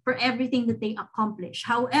points for everything that they accomplish.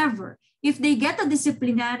 However, if they get a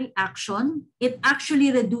disciplinary action, it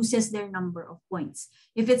actually reduces their number of points.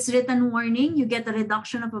 If it's written warning, you get a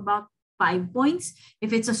reduction of about 5 points.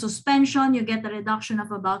 If it's a suspension, you get a reduction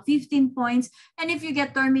of about 15 points. And if you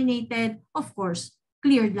get terminated, of course,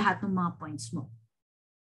 cleared lahat ng mga points mo.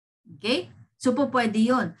 Okay? So po pwede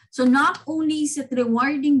yun. So not only is it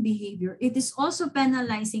rewarding behavior, it is also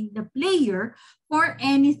penalizing the player for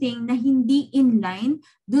anything na hindi in line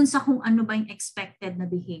dun sa kung ano ba yung expected na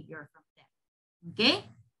behavior from them. Okay?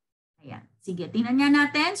 Ayan. Sige, tingnan nga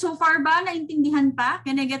natin. So far ba? Naintindihan pa?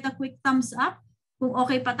 Can I get a quick thumbs up? Kung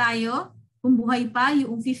okay pa tayo? Kung buhay pa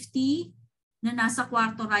yung 50 na nasa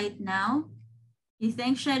kwarto right now? Okay,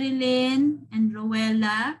 thanks Sherilyn and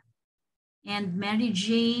Rowella and Mary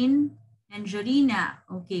Jane and Jorina,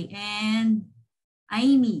 okay, and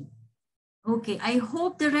Amy. Okay, I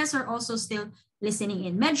hope the rest are also still listening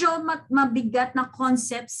in. Medyo mabigat na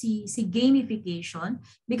concept si gamification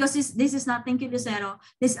because this is not, thank you Lucero,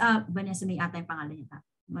 this, Vanessa may ata yung pangalan niya.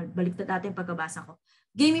 Baliktad natin pagkabasa ko.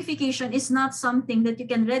 Gamification is not something that you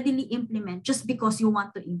can readily implement just because you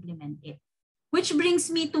want to implement it. Which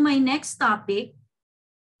brings me to my next topic.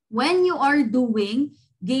 When you are doing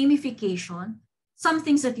gamification, some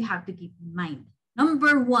things that you have to keep in mind.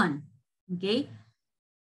 Number one, okay,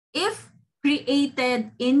 if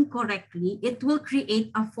created incorrectly, it will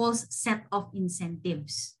create a false set of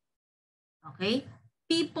incentives. Okay,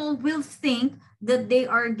 people will think that they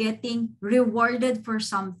are getting rewarded for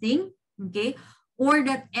something, okay, or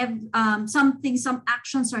that some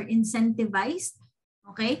actions are incentivized,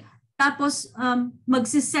 okay. Tapos,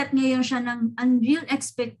 magsiset ngayon siya ng unreal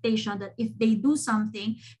expectation that if they do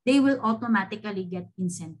something, they will automatically get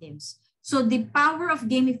incentives. So the power of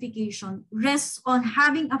gamification rests on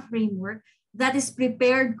having a framework that is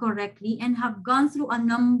prepared correctly and have gone through a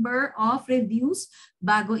number of reviews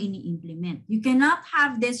bago ini-implement. You cannot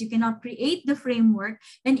have this, you cannot create the framework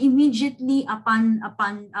and immediately upon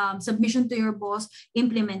submission to your boss,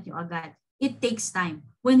 implement you agad. It takes time.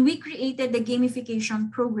 When we created the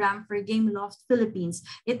gamification program for Gameloft Philippines,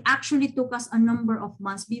 it actually took us a number of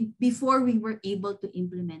months before we were able to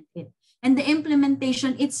implement it. And the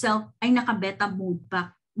implementation itself ay naka-beta mode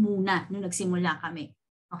pa muna nung nagsimula kami.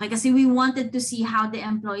 Okay, kasi we wanted to see how the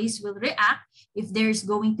employees will react if there's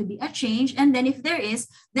going to be a change. And then if there is,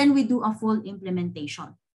 then we do a full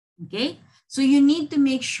implementation. Okay, so you need to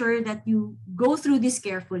make sure that you go through this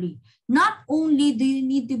carefully. Not only do you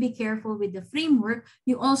need to be careful with the framework,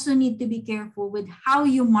 you also need to be careful with how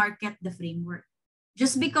you market the framework.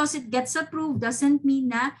 Just because it gets approved doesn't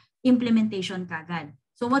mean na implementation kagad.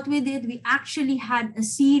 So what we did, we actually had a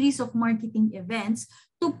series of marketing events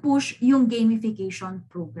to push yung gamification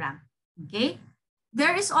program. Okay?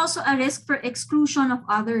 There is also a risk for exclusion of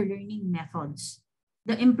other learning methods.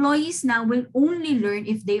 The employees now will only learn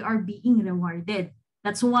if they are being rewarded.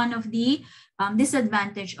 That's one of the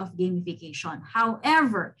disadvantage of gamification.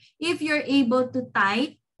 However, if you're able to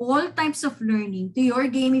tie all types of learning to your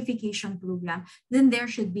gamification program, then there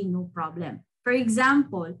should be no problem. For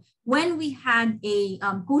example, when we had a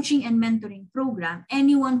coaching and mentoring program,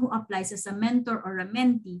 anyone who applies as a mentor or a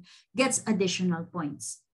mentee gets additional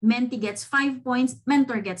points. Mentee gets 5 points,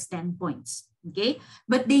 mentor gets 10 points. Okay?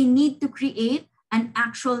 But they need to create an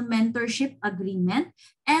actual mentorship agreement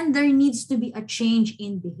and there needs to be a change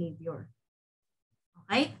in behavior.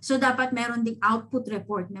 Okay? So dapat meron ding output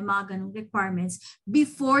report na mga ganong requirements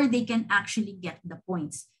before they can actually get the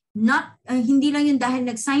points. Not hindi lang yun dahil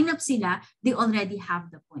nag-sign up sila, they already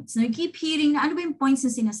have the points. Now you keep hearing na ano ba yung points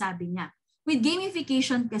na sinasabi niya. With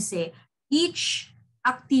gamification kasi, each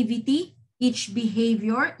activity, each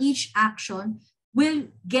behavior, each action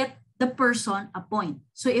will get the person a point.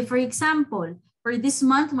 So if for example, for this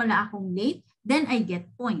month wala akong late, then I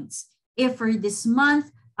get points. If for this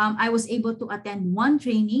month I was able to attend one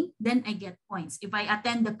training, then I get points. If I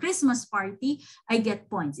attend the Christmas party, I get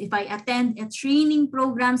points. If I attend a training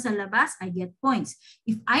program sa labas, I get points.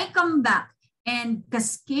 If I come back and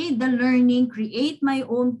cascade the learning, create my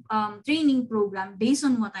own training program based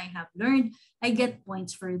on what I have learned, I get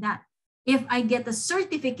points for that. If I get a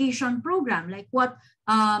certification program, like what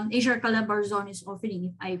HR Calabarzon is offering,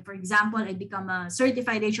 if I, for example, I become a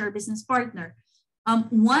certified HR business partner,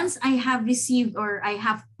 once I have received or I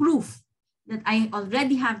have proof that I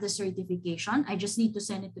already have the certification, I just need to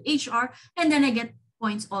send it to HR and then I get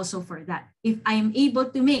points also for that. If I am able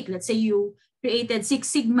to make, let's say you created Six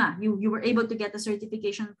Sigma, you were able to get a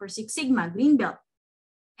certification for Six Sigma, Green Belt,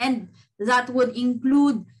 and that would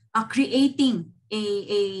include creating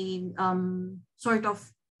a sort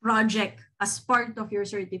of project as part of your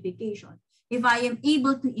certification. If I am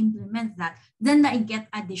able to implement that, then I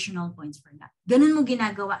get additional points for that. Ganun mo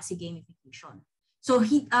ginagawa si gamification. So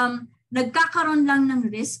nagkakaroon lang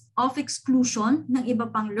ng risk of exclusion ng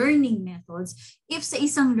iba pang learning methods if sa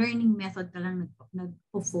isang learning method ka lang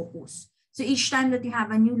nagpo-focus. So each time that you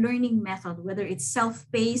have a new learning method, whether it's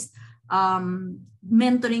self-paced,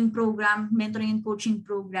 mentoring program, mentoring and coaching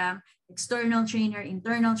program, external trainer,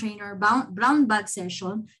 internal trainer, brown bag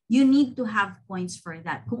session, you need to have points for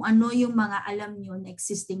that. Kung ano yung mga alam nyo na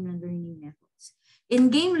existing na learning methods.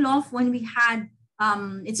 In Gameloft, when we had,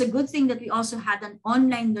 it's a good thing that we also had an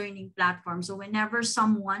online learning platform. So whenever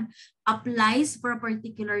someone applies for a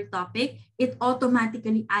particular topic, it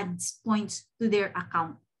automatically adds points to their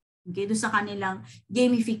account. Okay, doon sa kanilang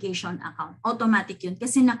gamification account. Automatic yun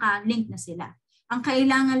kasi naka-link na sila. Ang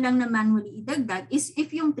kailangan lang na manually idagdag is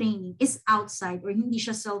if yung training is outside or hindi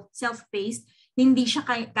siya self-paced, hindi siya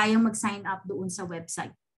kayang mag-sign up doon sa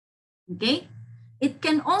website. Okay? It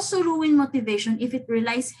can also ruin motivation if it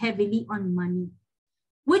relies heavily on money.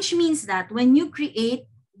 Which means that when you create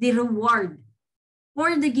the reward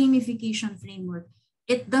for the gamification framework,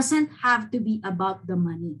 it doesn't have to be about the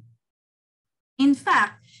money. In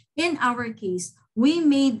fact, in our case, we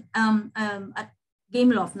made at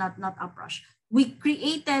Gameloft, not Uprush, we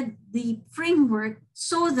created the framework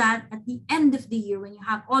so that at the end of the year, when you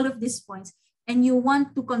have all of these points and you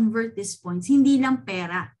want to convert these points, hindi lang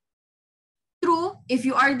pera. True, if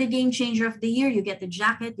you are the game changer of the year, you get a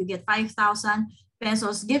jacket, you get 5,000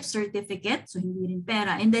 pesos gift certificate, so hindi rin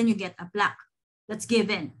pera, and then you get a plaque. That's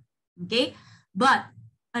given. Okay? But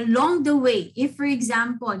along the way, if for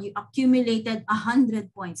example, you accumulated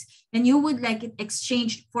 100 points and you would like it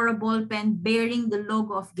exchanged for a ball pen bearing the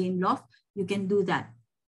logo of Gameloft, you can do that.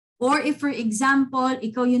 Or if, for example,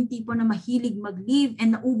 ikaw yung tipo na mahilig mag-leave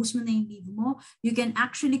and naubos mo na yung leave mo, you can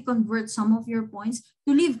actually convert some of your points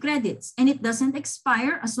to leave credits. And it doesn't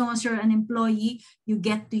expire. As long as you're an employee, you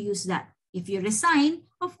get to use that. If you resign,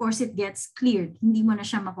 of course, it gets cleared. Hindi mo na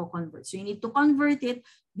siya mako-convert. So you need to convert it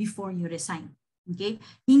before you resign. Okay?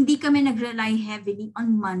 Hindi kami nag-rely heavily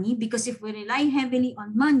on money because if we rely heavily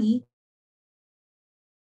on money,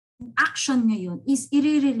 action ngayon is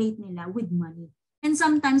i-relate nila with money. And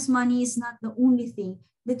sometimes money is not the only thing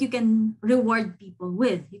that you can reward people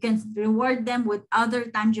with. You can reward them with other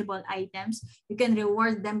tangible items. You can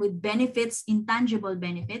reward them with benefits, intangible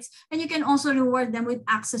benefits. And you can also reward them with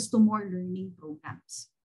access to more learning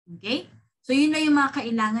programs. Okay? So yun na yung mga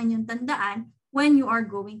kailangan yung tandaan when you are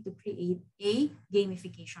going to create a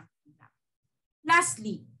gamification program.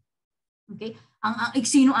 Lastly, okay, ang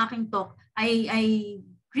iksi ng aking talk, I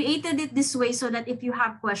created it this way so that if you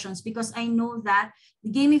have questions, because I know that the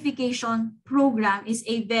gamification program is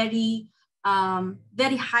a very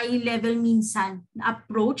high level minsan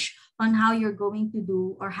approach on how you're going to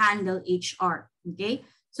do or handle HR. Okay?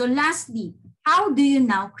 So lastly, how do you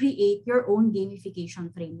now create your own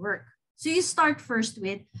gamification framework? So you start first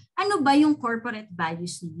with, ano ba yung corporate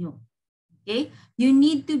values ninyo? Okay? You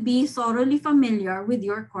need to be thoroughly familiar with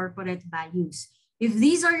your corporate values. If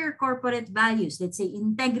these are your corporate values, let's say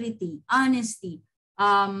integrity, honesty,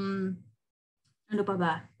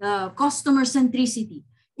 customer centricity.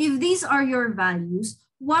 If these are your values,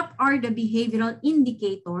 what are the behavioral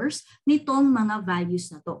indicators nitong mga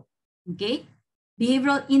values na to? Okay?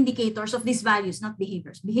 Behavioral indicators of these values, not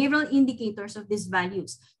behaviors. Behavioral indicators of these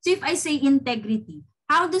values. So if I say integrity,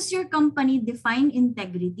 how does your company define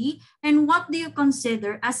integrity and what do you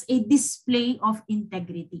consider as a display of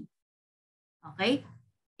integrity? Okay?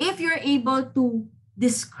 If you're able to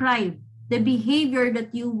describe the behavior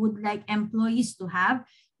that you would like employees to have,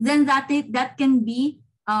 then that can be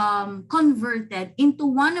converted into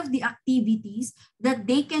one of the activities that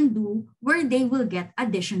they can do where they will get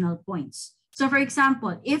additional points. So for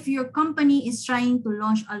example, if your company is trying to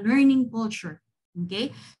launch a learning culture,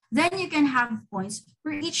 okay, then you can have points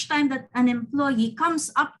for each time that an employee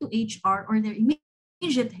comes up to HR or their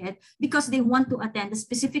immediate head because they want to attend a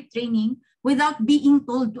specific training without being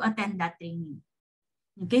told to attend that training.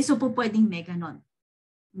 Okay, so po pwedeng may ganon.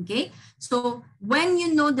 Okay, so when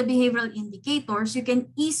you know the behavioral indicators, you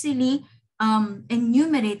can easily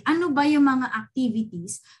enumerate ano ba yung mga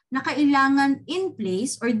activities na kailangan in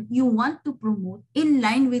place or you want to promote in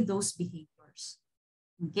line with those behaviors.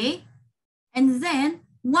 Okay, and then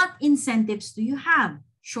what incentives do you have?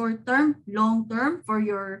 Short-term, long-term, for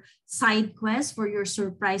your side quest, for your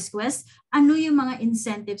surprise quest, ano yung mga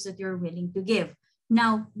incentives that you're willing to give?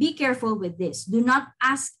 Now, be careful with this. Do not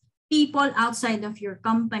ask people outside of your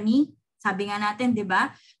company. Sabi nga natin, di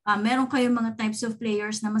ba? Meron kayong mga types of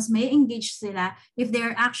players na mas may engage sila if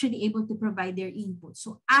they're actually able to provide their input.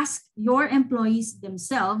 So ask your employees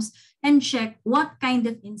themselves and check what kind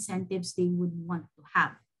of incentives they would want to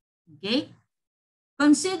have. Okay?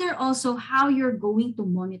 Consider also how you're going to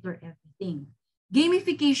monitor everything.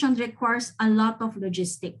 Gamification requires a lot of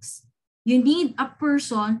logistics. You need a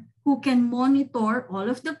person who can monitor all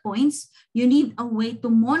of the points. You need a way to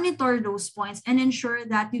monitor those points and ensure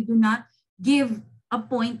that you do not give a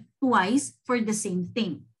point twice for the same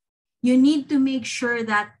thing. You need to make sure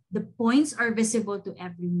that the points are visible to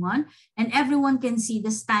everyone and everyone can see the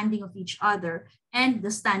standing of each other and the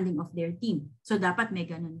standing of their team. So dapat may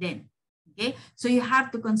ganun din. Okay, so you have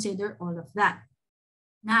to consider all of that.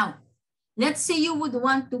 Now, let's say you would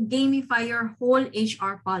want to gamify your whole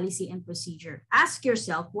HR policy and procedure. Ask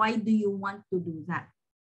yourself, why do you want to do that?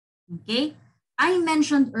 Okay, I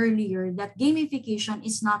mentioned earlier that gamification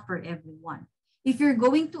is not for everyone. If you're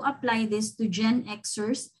going to apply this to Gen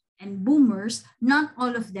Xers and Boomers, not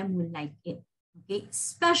all of them will like it. Okay,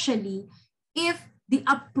 especially if the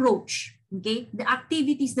approach, okay, the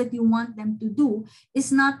activities that you want them to do is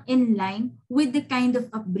not in line with the kind of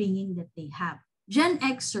upbringing that they have. Gen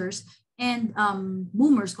Xers and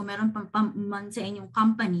Boomers, kung meron man sa inyong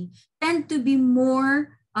company, tend to be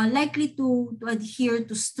more likely to adhere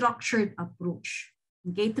to structured approach,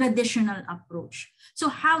 okay, traditional approach. So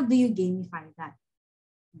how do you gamify that?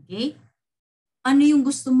 Okay? Ano yung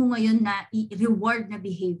gusto mo ngayon na i-reward na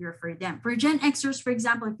behavior for them? For Gen Xers, for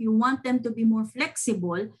example, if you want them to be more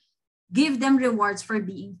flexible, give them rewards for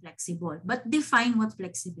being flexible, but define what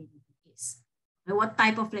flexibility is. What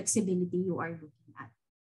type of flexibility you are looking at.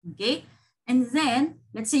 Okay? And then,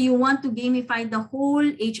 let's say you want to gamify the whole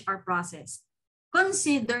HR process.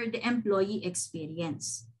 Consider the employee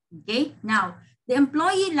experience. Okay? Now, the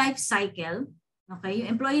employee life cycle, okay,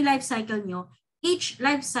 yung employee life cycle nyo, each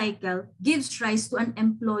life cycle gives rise to an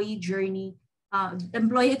employee journey,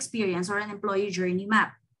 employee experience or an employee journey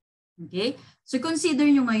map. Okay? So consider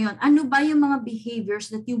nyo ngayon, ano ba yung mga behaviors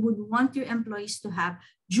that you would want your employees to have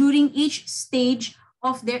during each stage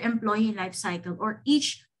of their employee life cycle or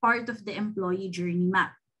each part of the employee journey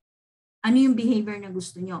map? Ano yung behavior na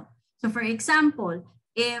gusto nyo? So for example,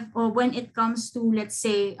 if or when it comes to, let's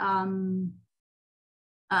say,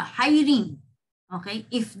 hiring, okay,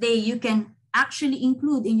 if you can actually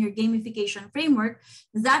include in your gamification framework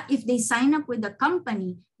that if they sign up with the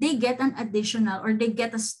company, they get an additional or they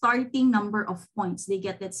get a starting number of points. They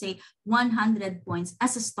get, let's say, 100 points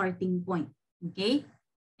as a starting point, okay?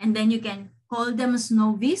 And then you can call them as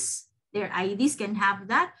novice. Their IDs can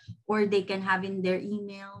have that, or they can have in their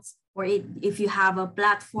emails, or if you have a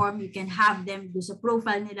platform, you can have them do sa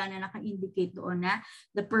profile nila na naka-indicate doon na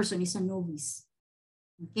the person is a novice.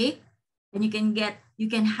 Okay? And you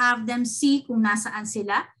can have them see kung nasaan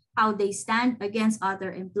sila, how they stand against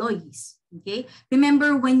other employees. Okay?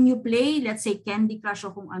 Remember when you play, let's say Candy Crush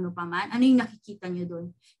o kung ano pa man, ano yung nakikita nyo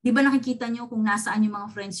doon? Di ba nakikita nyo kung nasaan yung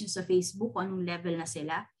mga friends nyo sa Facebook, kung anong level na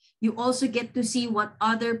sila? You also get to see what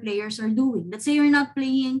other players are doing. Let's say you're not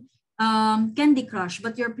playing Candy Crush,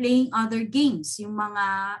 but you're playing other games. Yung mga,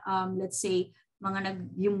 let's say,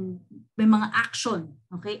 may mga action,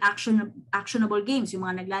 okay? Actionable games, yung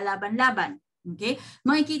mga naglalaban-laban, okay?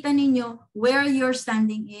 Makikita ninyo where your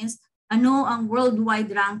standing is, ano ang worldwide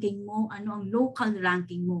ranking mo, ano ang local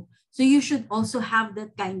ranking mo. So you should also have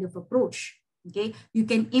that kind of approach, okay? You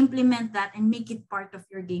can implement that and make it part of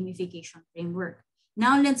your gamification framework.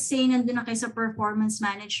 Now, let's say nandun na kayo sa performance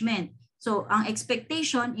management. So ang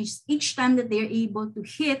expectation is each time that they're able to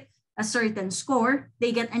hit a certain score,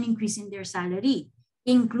 they get an increase in their salary.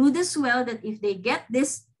 Include as well that if they get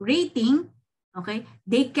this rating, okay,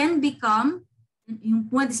 they can become, yung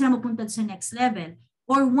pwede sila mapunta sa next level.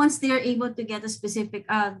 Or once they are able to get a specific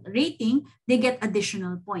rating, they get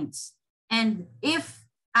additional points. And if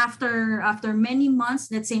after many months,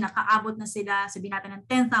 let's say nakaabot na sila, sabihin natin ng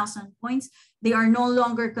 10,000 points, they are no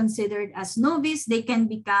longer considered as novice, they can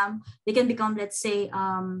become, let's say,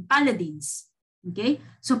 paladins. Okay?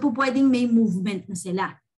 So po pwedeng may movement na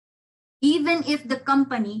sila. Even if the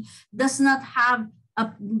company does not have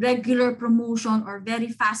a regular promotion or very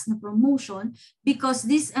fast na promotion, because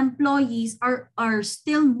these employees are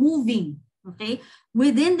still moving, okay?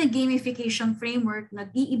 Within the gamification framework,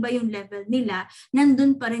 nag-iiba yung level nila,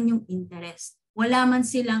 nandun pa rin yung interest. Wala man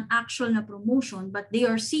silang actual na promotion, but they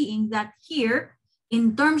are seeing that here,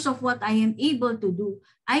 in terms of what I am able to do,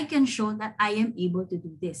 I can show that I am able to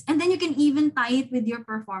do this. And then you can even tie it with your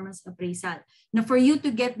performance appraisal. Now, for you to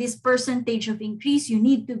get this percentage of increase, you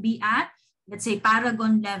need to be at, let's say,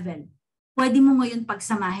 Paragon level. Pwede mo ngayon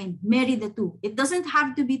pagsamahin, marry the two. It doesn't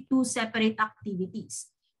have to be two separate activities.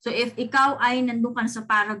 So if ikaw ay nandun ka sa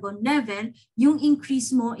Paragon level, yung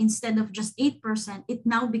increase mo instead of just 8%, it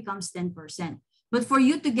now becomes 10%. But for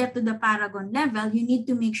you to get to the Paragon level, you need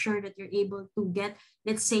to make sure that you're able to get,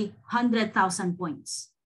 let's say, 100,000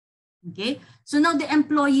 points. Okay? So now the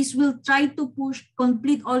employees will try to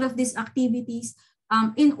complete all of these activities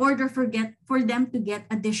in order for them to get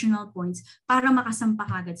additional points para makasampa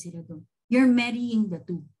agad sila doon. You're marrying the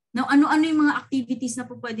two. Now, ano-ano yung mga activities na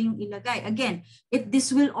po pwede yung ilagay? Again,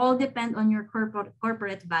 this will all depend on your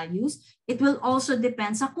corporate values. It will also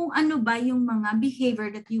depend sa kung ano ba yung mga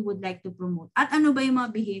behavior that you would like to promote. At ano ba yung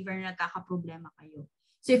mga behavior na nagkakaproblema kayo.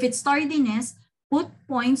 So if it's tardiness, put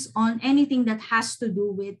points on anything that has to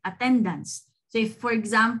do with attendance. So if, for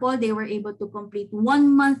example, they were able to complete 1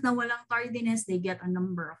 month na walang tardiness, they get a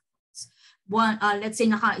number of points. Let's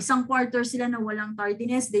say isang quarter sila na walang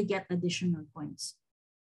tardiness, they get additional points.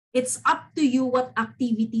 It's up to you what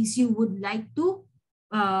activities you would like to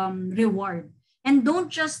reward. And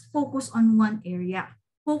don't just focus on one area.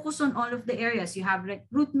 Focus on all of the areas. You have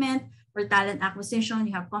recruitment or talent acquisition,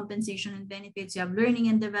 you have compensation and benefits, you have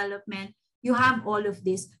learning and development, you have all of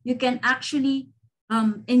this. You can actually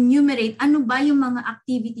enumerate ano ba yung mga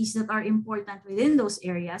activities that are important within those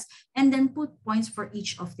areas and then put points for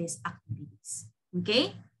each of these activities.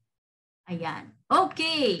 Okay? Ayan.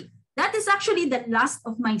 Okay. That is actually the last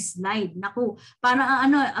of my slide. Naku, parang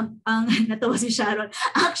natawa si Sharon.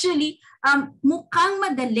 Actually, mukhang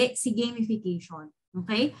madali si gamification.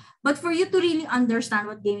 Okay? But for you to really understand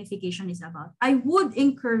what gamification is about, I would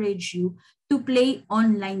encourage you to play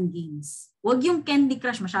online games. Huwag yung Candy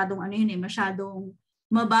Crush, masyadong masyadong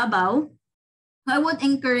mababaw. I would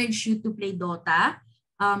encourage you to play Dota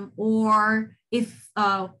or if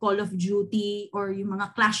Call of Duty or yung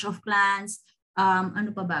mga Clash of Clans,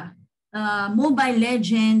 ano pa ba? Mobile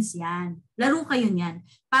Legends, yan. Laro kayo niyan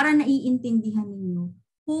para naiintindihan ninyo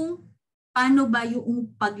kung paano ba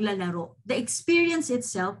yung paglalaro. The experience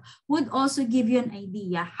itself would also give you an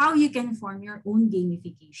idea how you can form your own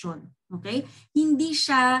gamification. Okay? Hindi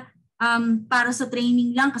siya para sa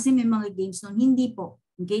training lang kasi may mga games nun. Hindi po.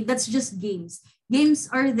 Okay? That's just games. Games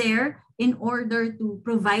are there in order to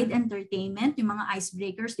provide entertainment. Yung mga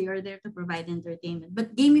icebreakers, they are there to provide entertainment.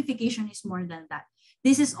 But gamification is more than that.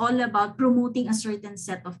 This is all about promoting a certain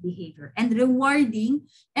set of behavior and rewarding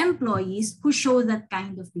employees who show that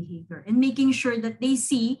kind of behavior and making sure that they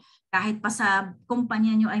see, kahit pa sa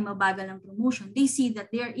kumpanya nyo ay mabagal ang promotion, they see that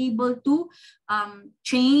they are able to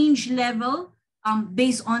change level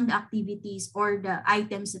based on the activities or the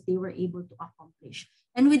items that they were able to accomplish.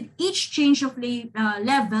 And with each change of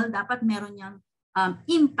level, dapat meron niyang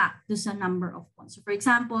impact to sa number of points. So for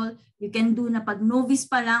example, you can do na pag novice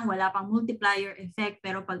pa lang, wala pang multiplier effect,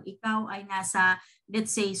 pero pag ikaw ay nasa,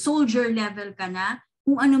 let's say, soldier level ka na,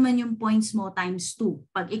 kung ano man yung points mo times 2.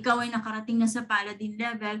 Pag ikaw ay nakarating na sa paladin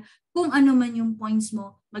level, kung ano man yung points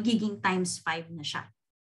mo, magiging times 5 na siya.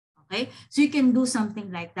 Okay? So you can do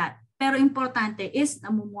something like that. Pero importante is na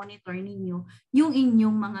monitor ninyo yung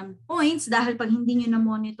inyong mga points dahil pag hindi nyo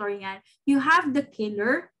na-monitor yan, you have the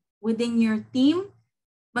killer within your team,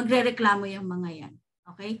 magrereklamo yung mga yan.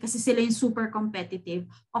 Okay? Kasi sila yung super competitive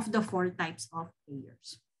of the 4 types of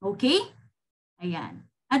players. Okay? Ayan.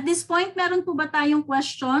 At this point, meron po ba tayong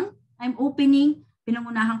question? I'm opening.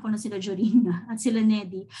 Pinangunahan ko na sila Jorina at sila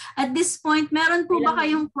Nedy. At this point, meron po ba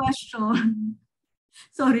kayong question?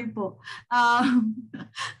 Sorry po.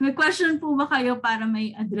 May question po ba kayo para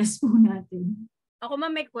may address po natin? Ako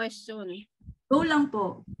may question. Go lang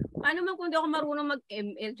po. Paano man kung di ako marunong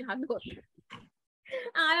mag-ML tsaka Dota?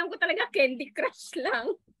 Ang alam ko talaga Candy Crush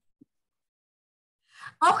lang.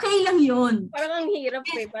 Okay lang yun. Parang ang hirap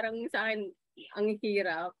eh. Parang sa akin, ang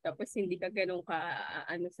hirap. Tapos hindi ka ganun ka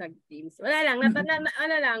sa games. Wala lang.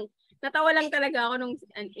 Natawa lang talaga ako nung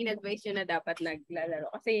in-advise yun na dapat naglalaro.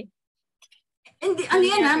 Kasi hindi,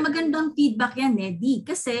 magandang feedback yan, Nedy.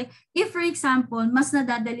 Kasi if for example, mas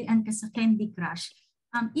nadadalian ka sa Candy Crush,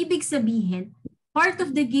 ibig sabihin, part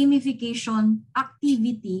of the gamification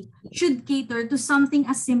activity should cater to something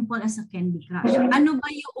as simple as a Candy Crush. Ano ba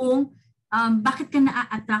yung, bakit ka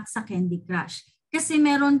na-attract sa Candy Crush? Kasi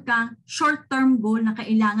meron kang short-term goal na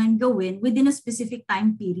kailangan gawin within a specific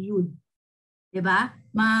time period. Diba?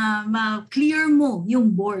 Ma-clear mo yung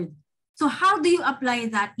board. So how do you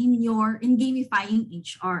apply that in gamifying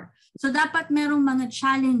HR? So dapat merong mga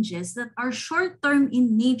challenges that are short-term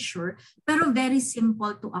in nature pero very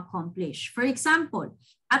simple to accomplish. For example,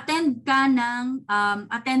 attend ka ng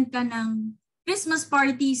Christmas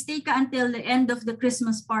party, stay ka until the end of the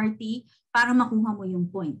Christmas party para makuha mo yung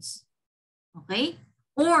points. Okay?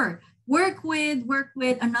 Or work with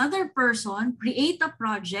another person, create a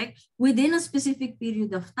project within a specific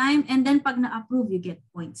period of time, and then pag na-approve, you get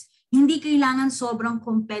points. Hindi kailangan sobrang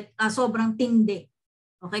tindi.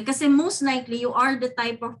 Okay? Kasi most likely, you are the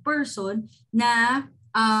type of person na,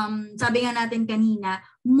 sabi nga natin kanina,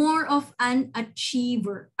 more of an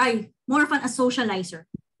socializer.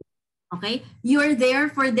 Okay? You're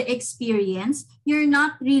there for the experience. You're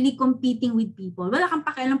not really competing with people. Wala kang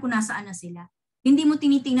pakialam kung nasaan na sila. Hindi mo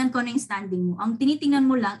tinitingnan kung ano yung standing mo. Ang tinitingnan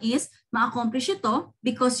mo lang is ma-accomplish ito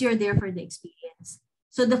because you're there for the experience.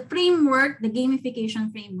 So the framework, the gamification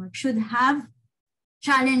framework should have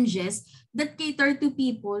challenges that cater to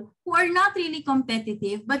people who are not really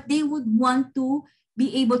competitive but they would want to be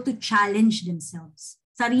able to challenge themselves.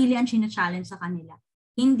 Sarili ang china-challenge sa kanila.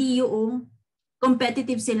 Hindi yung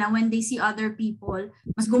competitive sila when they see other people,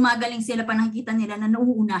 mas gumagaling sila pa nakikita nila na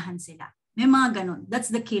nauunahan sila. May mga ganun. That's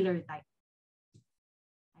the killer type.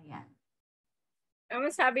 Ayan. Ano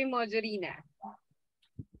sabi mo, Jorina?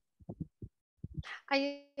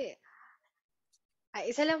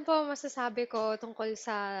 Isa lang po masasabi ko tungkol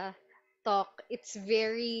sa talk. It's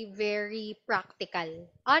very, very practical.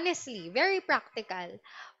 Honestly, very practical.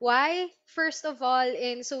 Why? First of all,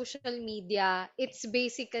 in social media, it's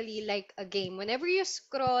basically like a game. Whenever you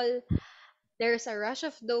scroll, there's a rush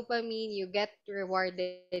of dopamine, you get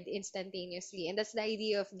rewarded instantaneously. And that's the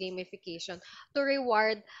idea of gamification, to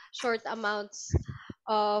reward short amounts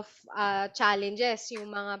of challenges,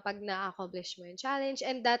 yung mga pag na-accomplish mo yung challenge,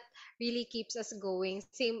 and that really keeps us going.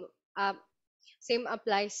 Same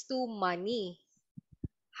applies to money,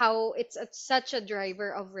 how it's such a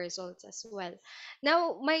driver of results as well.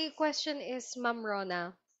 Now, my question is, Ma'am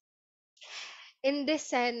Rona, in this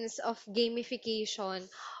sense of gamification,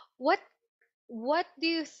 what do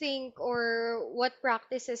you think, or what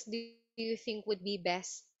practices do you think would be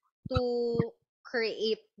best to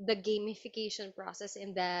create the gamification process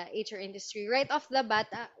in the HR industry. Right off the bat,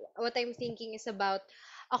 what I'm thinking is about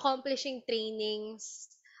accomplishing trainings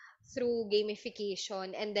through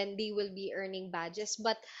gamification, and then they will be earning badges.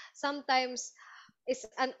 But sometimes, is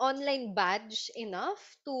an online badge enough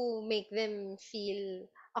to make them feel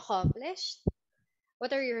accomplished?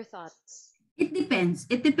 What are your thoughts? It depends.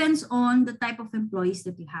 It depends on the type of employees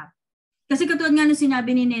that you have. Kasi katulad nga nung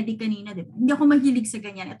sinabi ni Neddy kanina, di ba? Hindi ako mahilig sa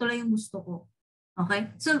ganyan. Ito lang yung gusto ko.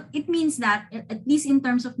 Okay? So, it means that, at least in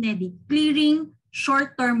terms of Neddy, clearing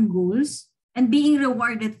short-term goals and being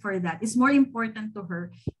rewarded for that is more important to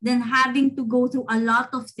her than having to go through a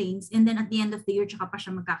lot of things and then at the end of the year, tsaka pa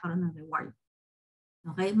siya magkakaroon ng reward.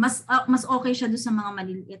 Okay? Mas okay siya doon sa mga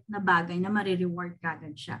maliliit na bagay na marireward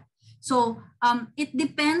kagad siya. So, it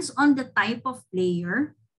depends on the type of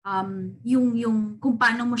player, yung kung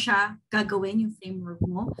paano mo siya gagawin, yung framework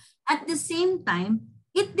mo. At the same time,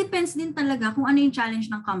 it depends din talaga kung ano yung challenge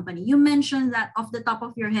ng company. You mentioned that off the top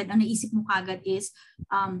of your head, ang naisip mo kagad is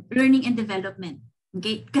learning and development.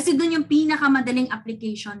 Okay? Kasi doon yung pinakamadaling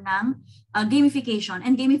application ng gamification.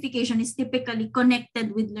 And gamification is typically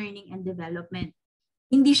connected with learning and development.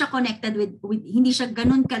 Hindi siya connected with hindi siya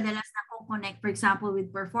ganun kadalas na connect, for example, with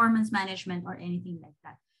performance management or anything like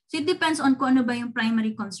that. So it depends on kung ano ba yung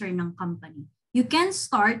primary concern ng company. You can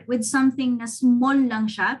start with something na small lang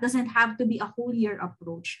siya, doesn't have to be a whole year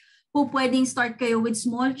approach. Kung pwedeng start kayo with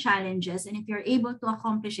small challenges, and if you're able to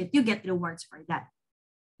accomplish it, you get rewards for that.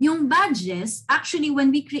 Yung badges, actually,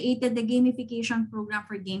 when we created the gamification program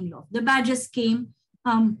for Gameloft, the badges came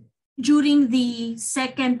during the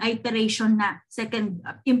second iteration na, second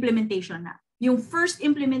implementation na. Yung first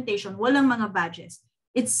implementation, walang mga badges.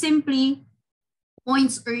 It's simply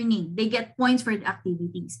points earning. They get points for the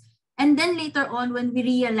activities. And then later on, when we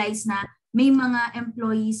realize na may mga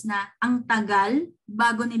employees na ang tagal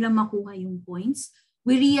bago nila makuha yung points,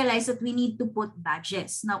 we realize that we need to put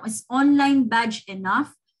badges. Now, is online badge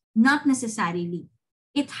enough? Not necessarily.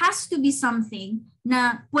 It has to be something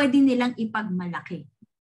na pwede nilang ipagmalaki.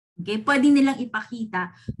 Okay? Pwede nilang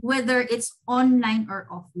ipakita whether it's online or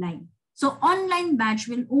offline. So online badge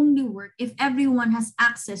will only work if everyone has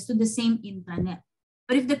access to the same intranet.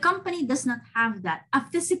 But if the company does not have that, a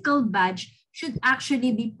physical badge should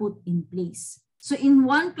actually be put in place. So in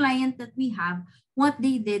one client that we have, what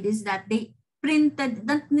they did is that they printed,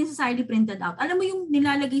 not necessarily printed out. Alam mo yung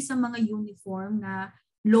nilalagay sa mga uniform na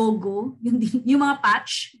logo, yung mga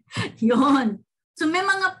patch, yun. So may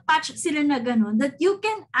mga patch sila na ganun that you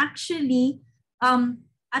can actually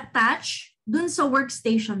attach dun sa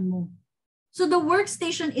workstation mo. So the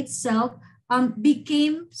workstation itself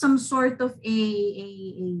became some sort of a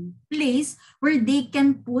place where they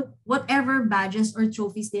can put whatever badges or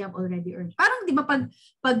trophies they have already earned. Parang di ba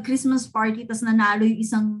pag Christmas party tas nanalo yung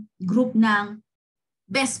isang group ng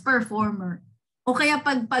best performer. O kaya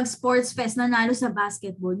pag sports fest nanalo sa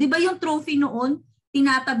basketball. Di ba yung trophy noon,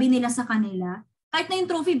 tinatabi nila sa kanila? Kahit na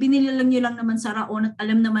yung trophy, binili lang nyo lang naman sa Raon at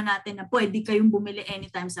alam naman natin na pwede kayong bumili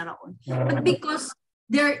anytime sa Raon. But because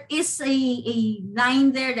there is a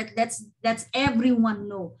line there that's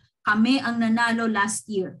everyone know. Kami ang nanalo last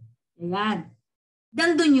year. Ayan.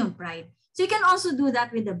 Dandun yung pride. So you can also do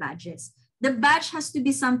that with the badges. The badge has to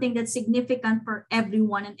be something that's significant for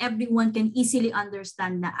everyone and everyone can easily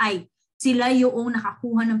understand na ay, sila yung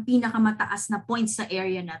nakakuha ng pinakamataas na points sa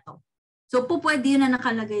area na to. So pwede yun na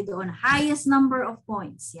nakalagay doon, highest number of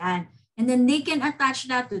points. Yan. And then they can attach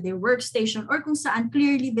that to their workstation or kung saan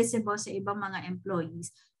clearly visible sa ibang mga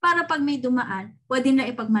employees para pag may dumaan, pwede na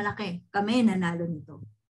ipagmalaki. Kami nanalo nito.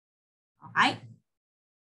 Okay?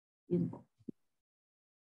 Yun po.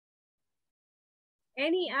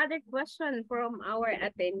 Any other question from our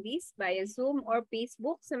attendees via Zoom or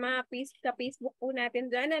Facebook? Sa mga ka-Facebook po natin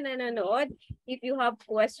dyan na nanonood, if you have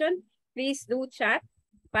question, please do chat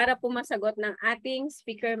para po masagot ng ating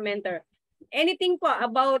speaker mentor. Anything po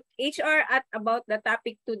about HR at about the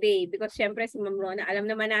topic today? Because syempre si Ma'am Rona, alam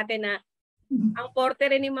naman natin na ang forte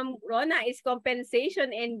rin ni Ma'am Rona is compensation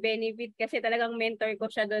and benefit kasi talagang mentor ko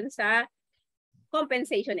siya doon sa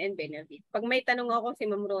compensation and benefit. Pag may tanong ako, si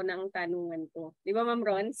Ma'am Rona ang tanungan ko. Di ba, Ma'am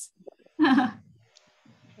Rons?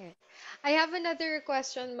 Okay. I have another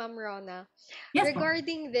question, Ma'am Rona. Yes,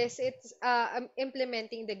 regarding this, it's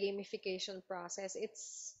implementing the gamification process.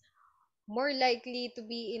 It's more likely to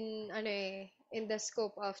be in the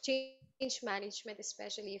scope of change management,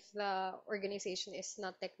 especially if the organization is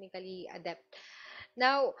not technically adept.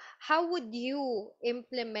 Now, how would you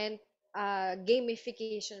implement a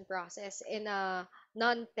gamification process in a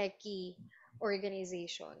non-techie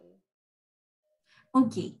organization?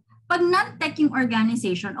 Okay. Pag non-tech yung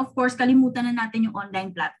organization, of course, kalimutan na natin yung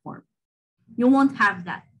online platform. You won't have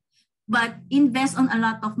that. But invest on a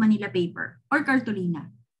lot of Manila paper or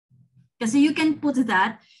cartolina. Kasi you can put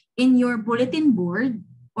that in your bulletin board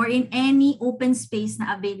or in any open space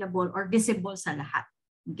na available or visible sa lahat.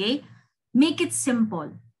 Okay? Make it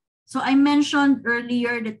simple. So I mentioned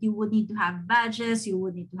earlier that you would need to have badges, you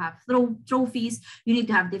would need to have trophies, you need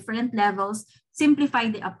to have different levels. Simplify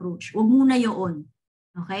the approach. Huwag muna yun.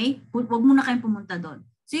 Okay? Huwag muna kayong pumunta doon.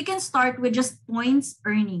 So you can start with just points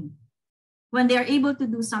earning. When they are able to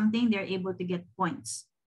do something, they're able to get points.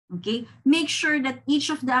 Okay? Make sure that each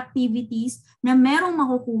of the activities na merong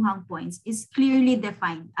makukuhang points is clearly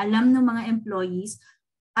defined. Alam ng mga employees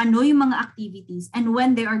ano yung mga activities and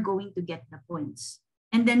when they are going to get the points.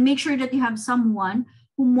 And then make sure that you have someone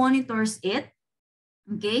who monitors it,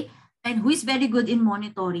 okay? And who is very good in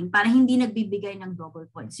monitoring para hindi nagbibigay ng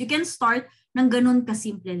double points. You can start ng ganun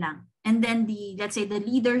kasimple lang. And then let's say the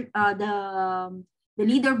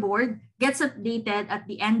leaderboard gets updated at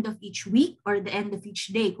the end of each week or the end of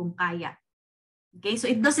each day kung kaya. Okay? So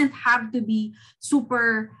it doesn't have to be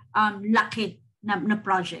super laki na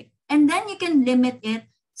project. And then you can limit it.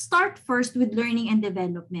 Start first with learning and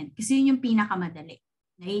development kasi yun yung pinakamadali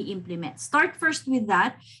na i-implement. Start first with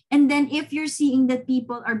that. And then if you're seeing that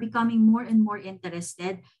people are becoming more and more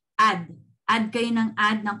interested, add kayo ng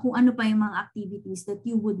kung ano pa yung mga activities that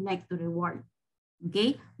you would like to reward.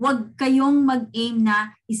 Okay? Huwag kayong mag-aim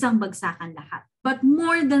na isang bagsakan lahat. But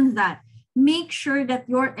more than that, make sure that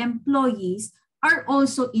your employees are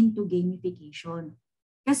also into gamification.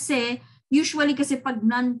 Kasi, usually kasi pag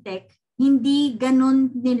non-tech, hindi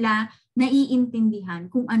ganun nila naiintindihan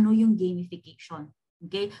kung ano yung gamification.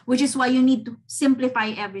 Okay? Which is why you need to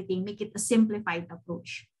simplify everything, make it a simplified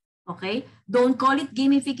approach. Okay? Don't call it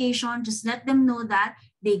gamification, just let them know that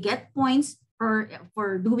they get points for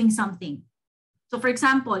doing something. So for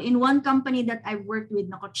example, in one company that I worked with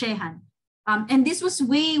na kotsehan, and this was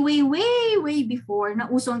way before na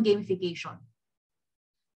uso ang gamification.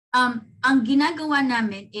 Ang ginagawa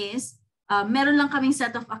namin is, meron lang kaming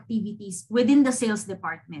set of activities within the sales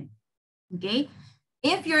department. Okay?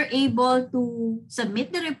 If you're able to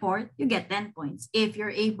submit the report, you get 10 points. If you're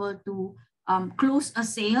able to close a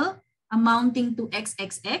sale amounting to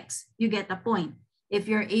XXX, you get a point. If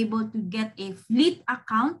you're able to get a fleet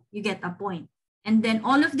account, you get a point. And then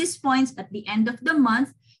all of these points at the end of the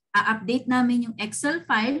month, update namin yung Excel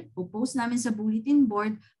file, post namin sa bulletin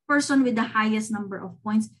board, person with the highest number of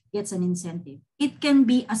points gets an incentive. It can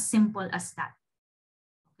be as simple as that.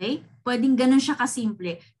 Okay? Pwedeng ganun siya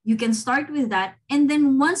kasimple. You can start with that. And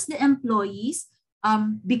then once the employees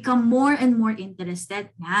become more and more interested,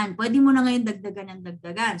 yan, pwede mo na ngayon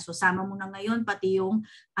dagdagan. So sama mo na ngayon pati yung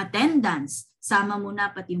attendance, sama mo na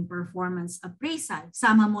pati yung performance appraisal,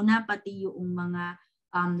 sama mo na pati yung mga,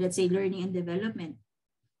 let's say, learning and development.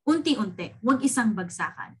 Unti-unti, huwag isang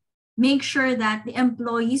bagsakan. Make sure that the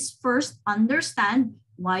employees first understand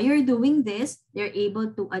why you're doing this, they're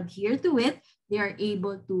able to adhere to it, they are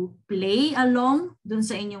able to play along dun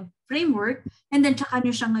sa inyong framework, and then tsaka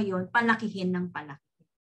nyo siya ngayon palakihin ng palaki.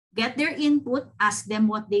 Get their input, ask them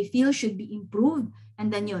what they feel should be improved,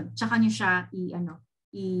 and then yun, tsaka nyo siya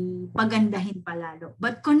ipagandahin palalo.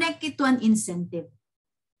 But connect it to an incentive.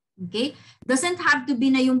 Okay? Doesn't have to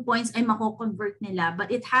be na yung points ay mako-convert nila,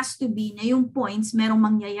 but it has to be na yung points merong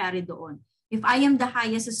mangyayari doon. If I am the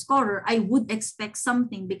highest scorer, I would expect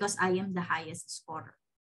something because I am the highest scorer.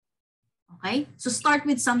 Okay? So start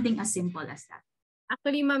with something as simple as that.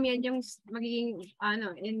 Actually, ma'am, yan yung magiging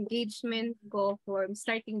engagement ko for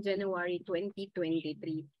starting January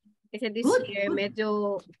 2023. Kasi this year,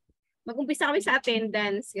 medyo mag-umpisa kami sa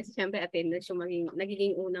attendance kasi syempre attendance yung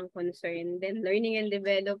nagiging unang concern. Then learning and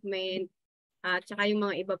development, tsaka yung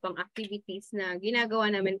mga iba pang activities na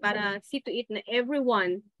ginagawa namin para see to it na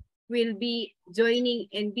everyone will be joining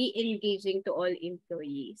and be engaging to all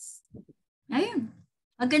employees. Ayun.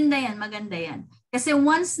 Maganda yan. Kasi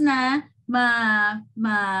once na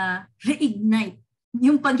ma-reignite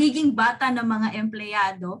yung pagiging bata ng mga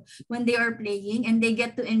empleyado when they are playing and they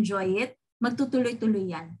get to enjoy it,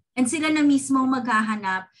 magtutuloy-tuloy yan. And sila na mismo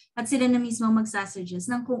maghahanap at sila na mismo magsasuggest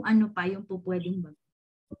ng kung ano pa yung pupwedeng ba.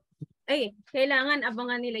 Ay, kailangan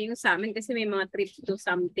abangan nila yung sa amin kasi may mga trips to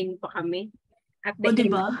something pa kami. At the end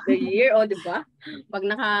of the year, diba? Pag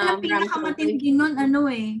ang pinakamatindi nun,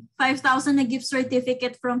 5,000 na gift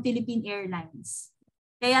certificate from Philippine Airlines.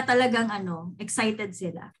 Kaya talagang excited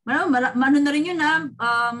sila. Ano na rin yun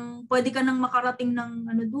pwede ka nang makarating ng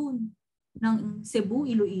dun, ng Cebu,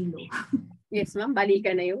 Iloilo. Yes, ma'am,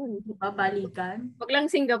 balikan na yun. Balikan. Wag lang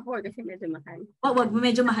Singapore kasi medyo mahal. Wag,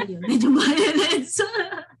 medyo mahal yun. Medyo mahal yun.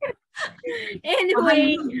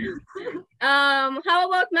 Anyway, How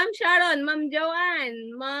about Ma'am Sharon, Ma'am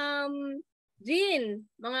Joanne, Ma'am Jean,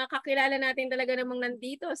 mga kakilala natin talaga namang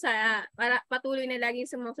nandito para patuloy na laging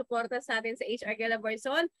sumusuporta sa atin sa HR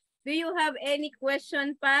Calabarzon. Do you have any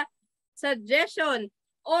question pa, suggestion,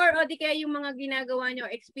 or di kaya yung mga ginagawa nyo,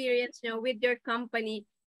 experience nyo with your company,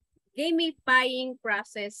 gamifying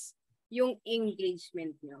process yung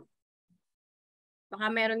engagement nyo? Baka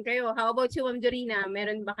meron kayo. How about you, Ma'am Jorina?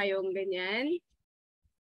 Meron ba kayong ganyan?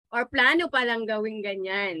 Or plano pa lang gawing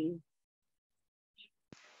ganyan?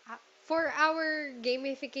 For our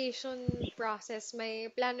gamification process,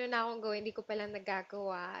 may plano na akong gawin, hindi ko pa lang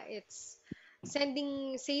nagagawa. It's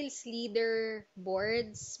sending sales leader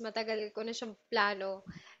boards. Matagal ko na siyang plano.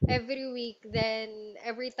 Every week, then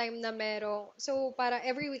every time na merong, so para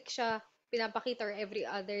every week siya pinapakita or every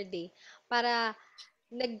other day para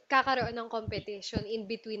nagkakaroon ng competition in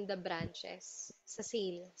between the branches sa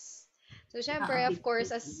sales. So, syempre, of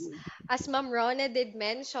course, as Ma'am Rona did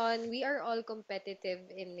mention, we are all competitive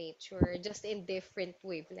in nature, just in different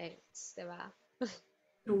wavelengths, di ba?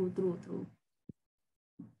 True.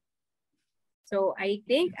 So, I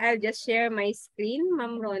think I'll just share my screen.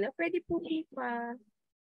 Ma'am Rona, pwede po pa.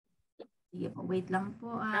 Sige po, wait lang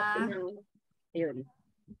po. Ayun. Ayun.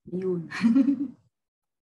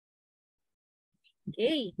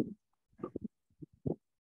 Okay.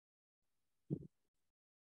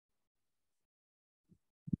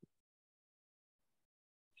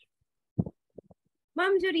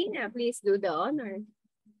 Ma'am Jorina, please do the honor.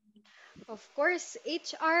 Of course,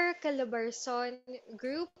 HR Calabarzon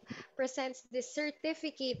Group presents the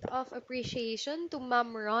Certificate of Appreciation to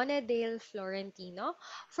Ma'am Rhonadale Florentino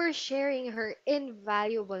for sharing her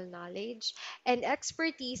invaluable knowledge and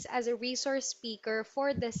expertise as a resource speaker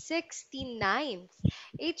for the 69th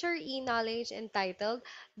HRE Knowledge entitled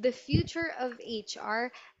The Future of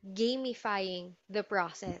HR Gamifying the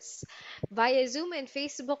Process via Zoom and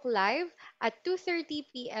Facebook Live at 2:30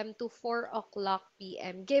 p.m. to 4 o'clock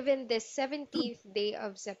p.m. given this 17th day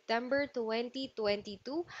of September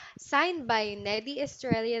 2022, signed by Neddy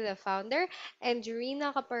Estrella, the founder, and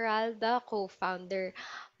Jurina Caparal, the co-founder.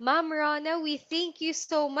 Ma'am Rona, we thank you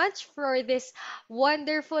so much for this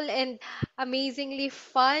wonderful and amazingly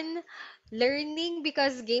fun learning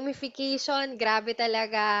because gamification, grabe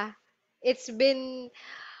talaga. It's been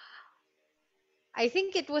I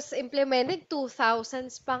think it was implemented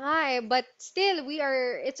 2000s pa nga eh. But still,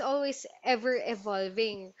 it's always ever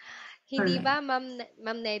evolving. Hindi Correct. ba,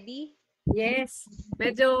 Ma'am Neddy? Yes.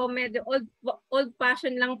 Medyo old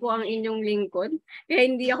fashion lang po ang inyong lingkod.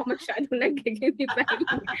 Kaya hindi ako masyadong nag-gamify.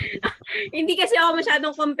 Hindi kasi ako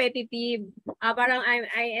masyadong competitive. Parang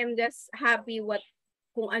I am just happy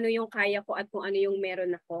kung ano yung kaya ko at kung ano yung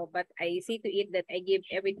meron ako. But I see to it that I give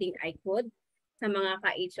everything I could sa mga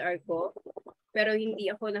ka-HR ko. Pero hindi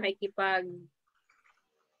ako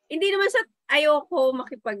hindi naman sa ayoko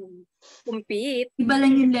makipag-compete. Iba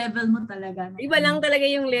lang yung level mo talaga. Iba lang talaga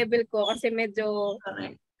yung level ko kasi medyo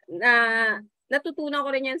Correct. Natutunan ko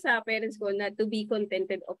rin yan sa parents ko na to be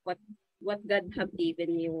contented of what God have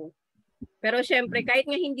given you. Pero syempre, kahit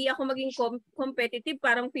nga hindi ako maging competitive,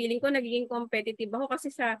 parang feeling ko nagiging competitive ako kasi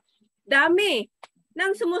sa dami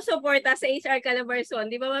ng sumusuporta sa HR Calabarzon.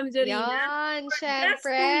 Di ba, Ma'am Jorina? Yan, For just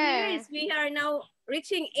syempre. 2 years, we are now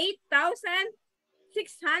reaching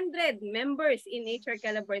 8,600 members in HR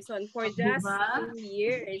Calabarzon for just 2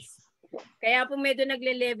 years. Kaya po medyo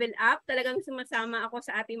nagle-level up. Talagang sumasama ako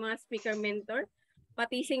sa ating mga speaker mentor.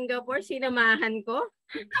 Pati Singapore, sinamahan ko.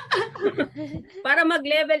 Para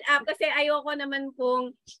mag-level up. Kasi ayoko naman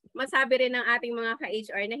pong masabi rin ng ating mga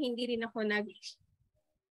ka-HR na hindi rin ako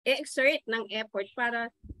nag-exert ng effort para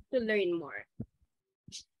to learn more.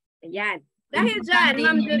 Ayan. Dahil dyan,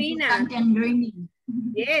 Ma'am Jorina.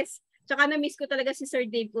 Yes. Tsaka na-miss ko talaga si Sir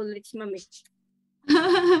Dave Coolidge, Ma'am.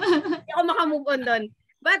 Hindi ako makamove on doon.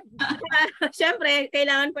 But, syempre,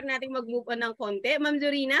 kailangan pa natin mag-move on ng konti. Ma'am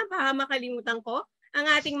Jorina, baka makalimutan ko ang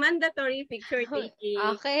ating mandatory picture taking.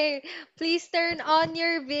 Okay. Please turn on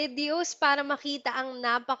your videos para makita ang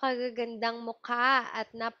napakagagandang mukha at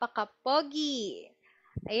napaka-pogi.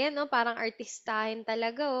 Ayan, no? Parang artistahin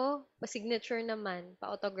talaga, oh. Pa-signature naman.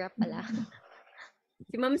 Pa-autograph pala.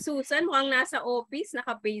 Si Ma'am Susan, mukhang nasa office,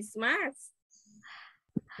 naka-face mask.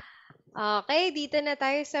 Okay, dito na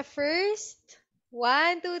tayo sa first.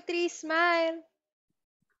 1, 2, 3, smile.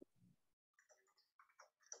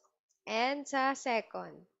 And sa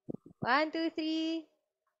second. 1, 2,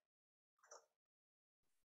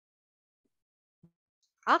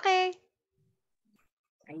 3. Okay.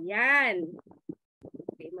 Ayan.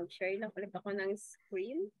 Okay, mag-share lang ulit ako ng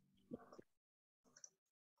screen.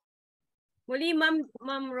 Muli,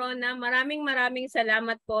 Ma'am Rona, maraming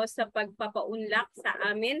salamat po sa pagpapaunlak sa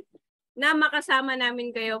amin na makasama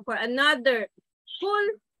namin kayo for another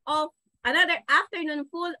afternoon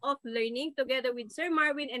full of learning together with Sir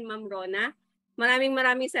Marvin and Ma'am Rona. Maraming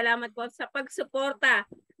salamat po sa pagsuporta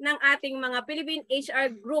ng ating mga Philippine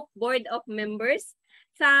HR Group Board of Members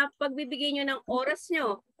sa pagbibigay nyo ng oras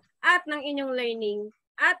nyo at ng inyong learning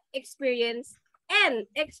at experience and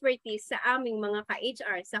expertise sa aming mga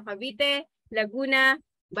ka-HR sa Cavite, Laguna,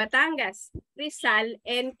 Batangas, Rizal,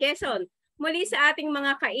 and Quezon. Muli sa ating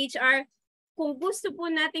mga ka-HR, kung gusto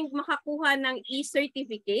po nating makakuha ng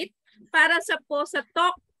e-certificate para sa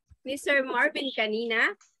talk ni Sir Marvin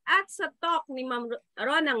kanina at sa talk ni Ma'am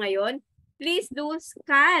Rona ngayon, please do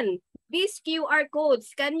scan this QR code.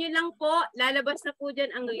 Scan nyo lang po, lalabas na po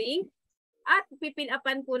dyan ang link at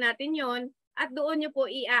pipil-upan po natin yon at doon nyo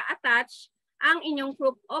po i-attach ang inyong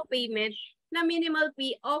proof of payment na minimal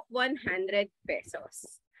fee of 100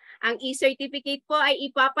 pesos. Ang e-certificate po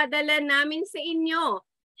ay ipapadala namin sa inyo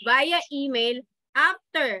via email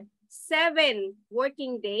after 7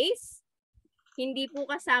 working days. Hindi po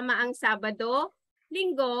kasama ang Sabado,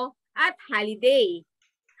 Linggo, at holiday.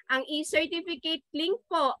 Ang e-certificate link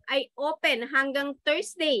po ay open hanggang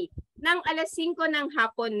Thursday ng alas 5 ng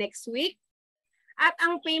hapon next week. At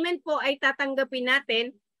ang payment po ay tatanggapin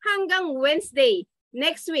natin hanggang Wednesday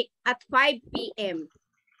next week at 5 p.m.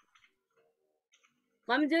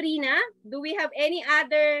 Ma'am Dorina, do we have any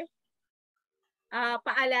other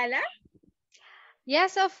paalala?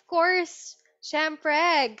 Yes, of course. Siyempre,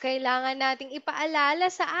 kailangan nating ipaalala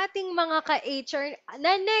sa ating mga ka-HR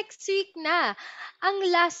na next week na ang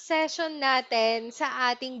last session natin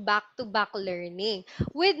sa ating back-to-back learning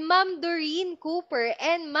with Ma'am Doreen Cooper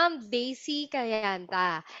and Ma'am Daisy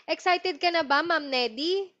Cayanta. Excited ka na ba, Ma'am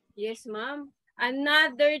Neddy? Yes, ma'am.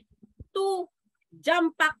 Another 2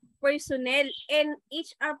 jump-pack personnel and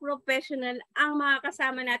HR professional ang mga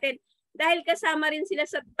kasama natin dahil kasama rin sila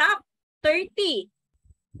sa top 30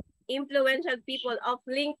 influential people of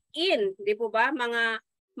LinkedIn. Di po ba? Mga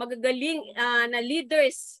magagaling na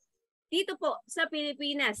leaders dito po sa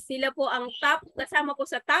Pilipinas. Sila po ang kasama po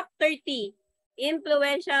sa top 30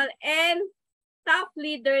 influential and top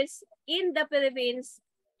leaders in the Philippines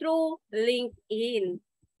through LinkedIn.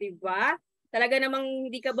 Diba? Talaga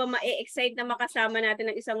namang hindi ka ba ma-excite na makasama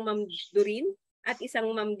natin ng isang Ma'am Doreen at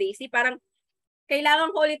isang Ma'am Daisy? Parang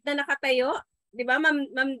kailangan ko ulit na nakatayo. Diba,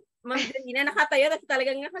 Ma'am Doreen, nakatayo kasi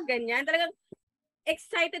talagang nakaganyan. Talagang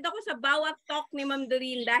excited ako sa bawat talk ni Ma'am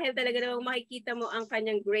Doreen dahil talaga namang makikita mo ang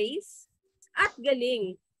kanyang grace at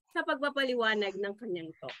galing sa pagpapaliwanag ng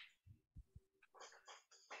kanyang talk.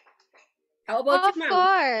 How about you, Ma'am? Of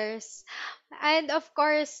course. And of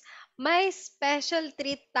course, may special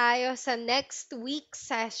treat tayo sa next week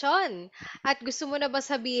session. At gusto mo na ba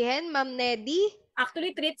sabihin, Ma'am Neddy?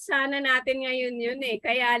 Actually, treat sana natin ngayon yun eh.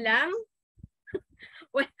 Kaya lang,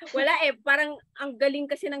 wala eh. Parang ang galing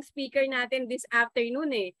kasi ng speaker natin this afternoon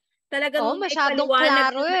eh. Talagang masyadong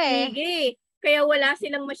maipaliwanag klaro ng eh. maigi. Kaya wala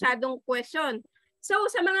silang masyadong question. So,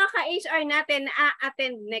 sa mga ka-HR natin na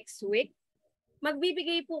attend next week,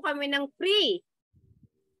 magbibigay po kami ng free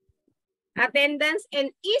attendance and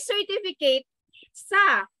e-certificate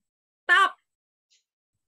sa top.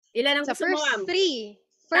 Ilan ang Sa gusto mo, ma'am?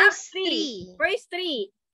 First three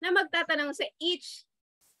na magtatanong sa each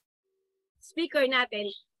speaker natin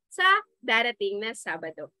sa darating na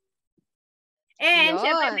Sabado. And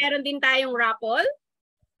syempre, meron din tayong raffle.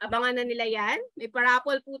 Abangan na nila yan. May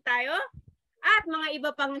pa-raffle po tayo. At mga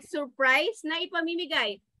iba pang surprise na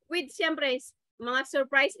ipamimigay with syempre mga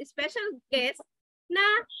surprise special guest na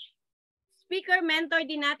speaker mentor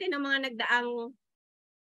din natin ng mga nagdaang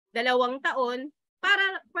 2 taon para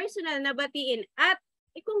personal na batiin at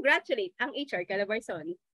i-congratulate ang HR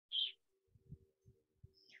Calabarzon.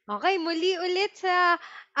 Okay, muli ulit sa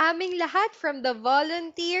aming lahat from the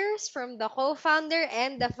volunteers, from the co-founder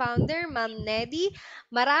and the founder, Ma'am Neddy.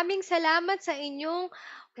 Maraming salamat sa inyong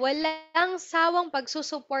walang sawang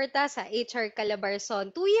pagsusuporta sa HR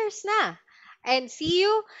Calabarzon. 2 years na. And see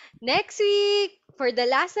you next week for the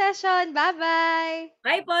last session. Bye-bye!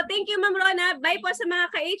 Bye po. Thank you, Ma'am Rona. Bye po sa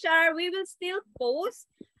mga ka-HR. We will still post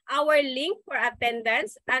our link for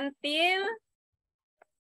attendance until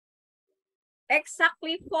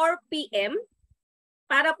exactly 4 p.m.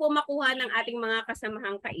 para po makuha ng ating mga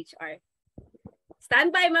kasamahang ka-HR.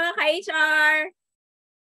 Stand by mga ka-HR!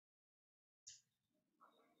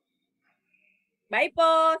 Bye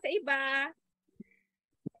po sa iba!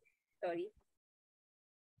 Sorry.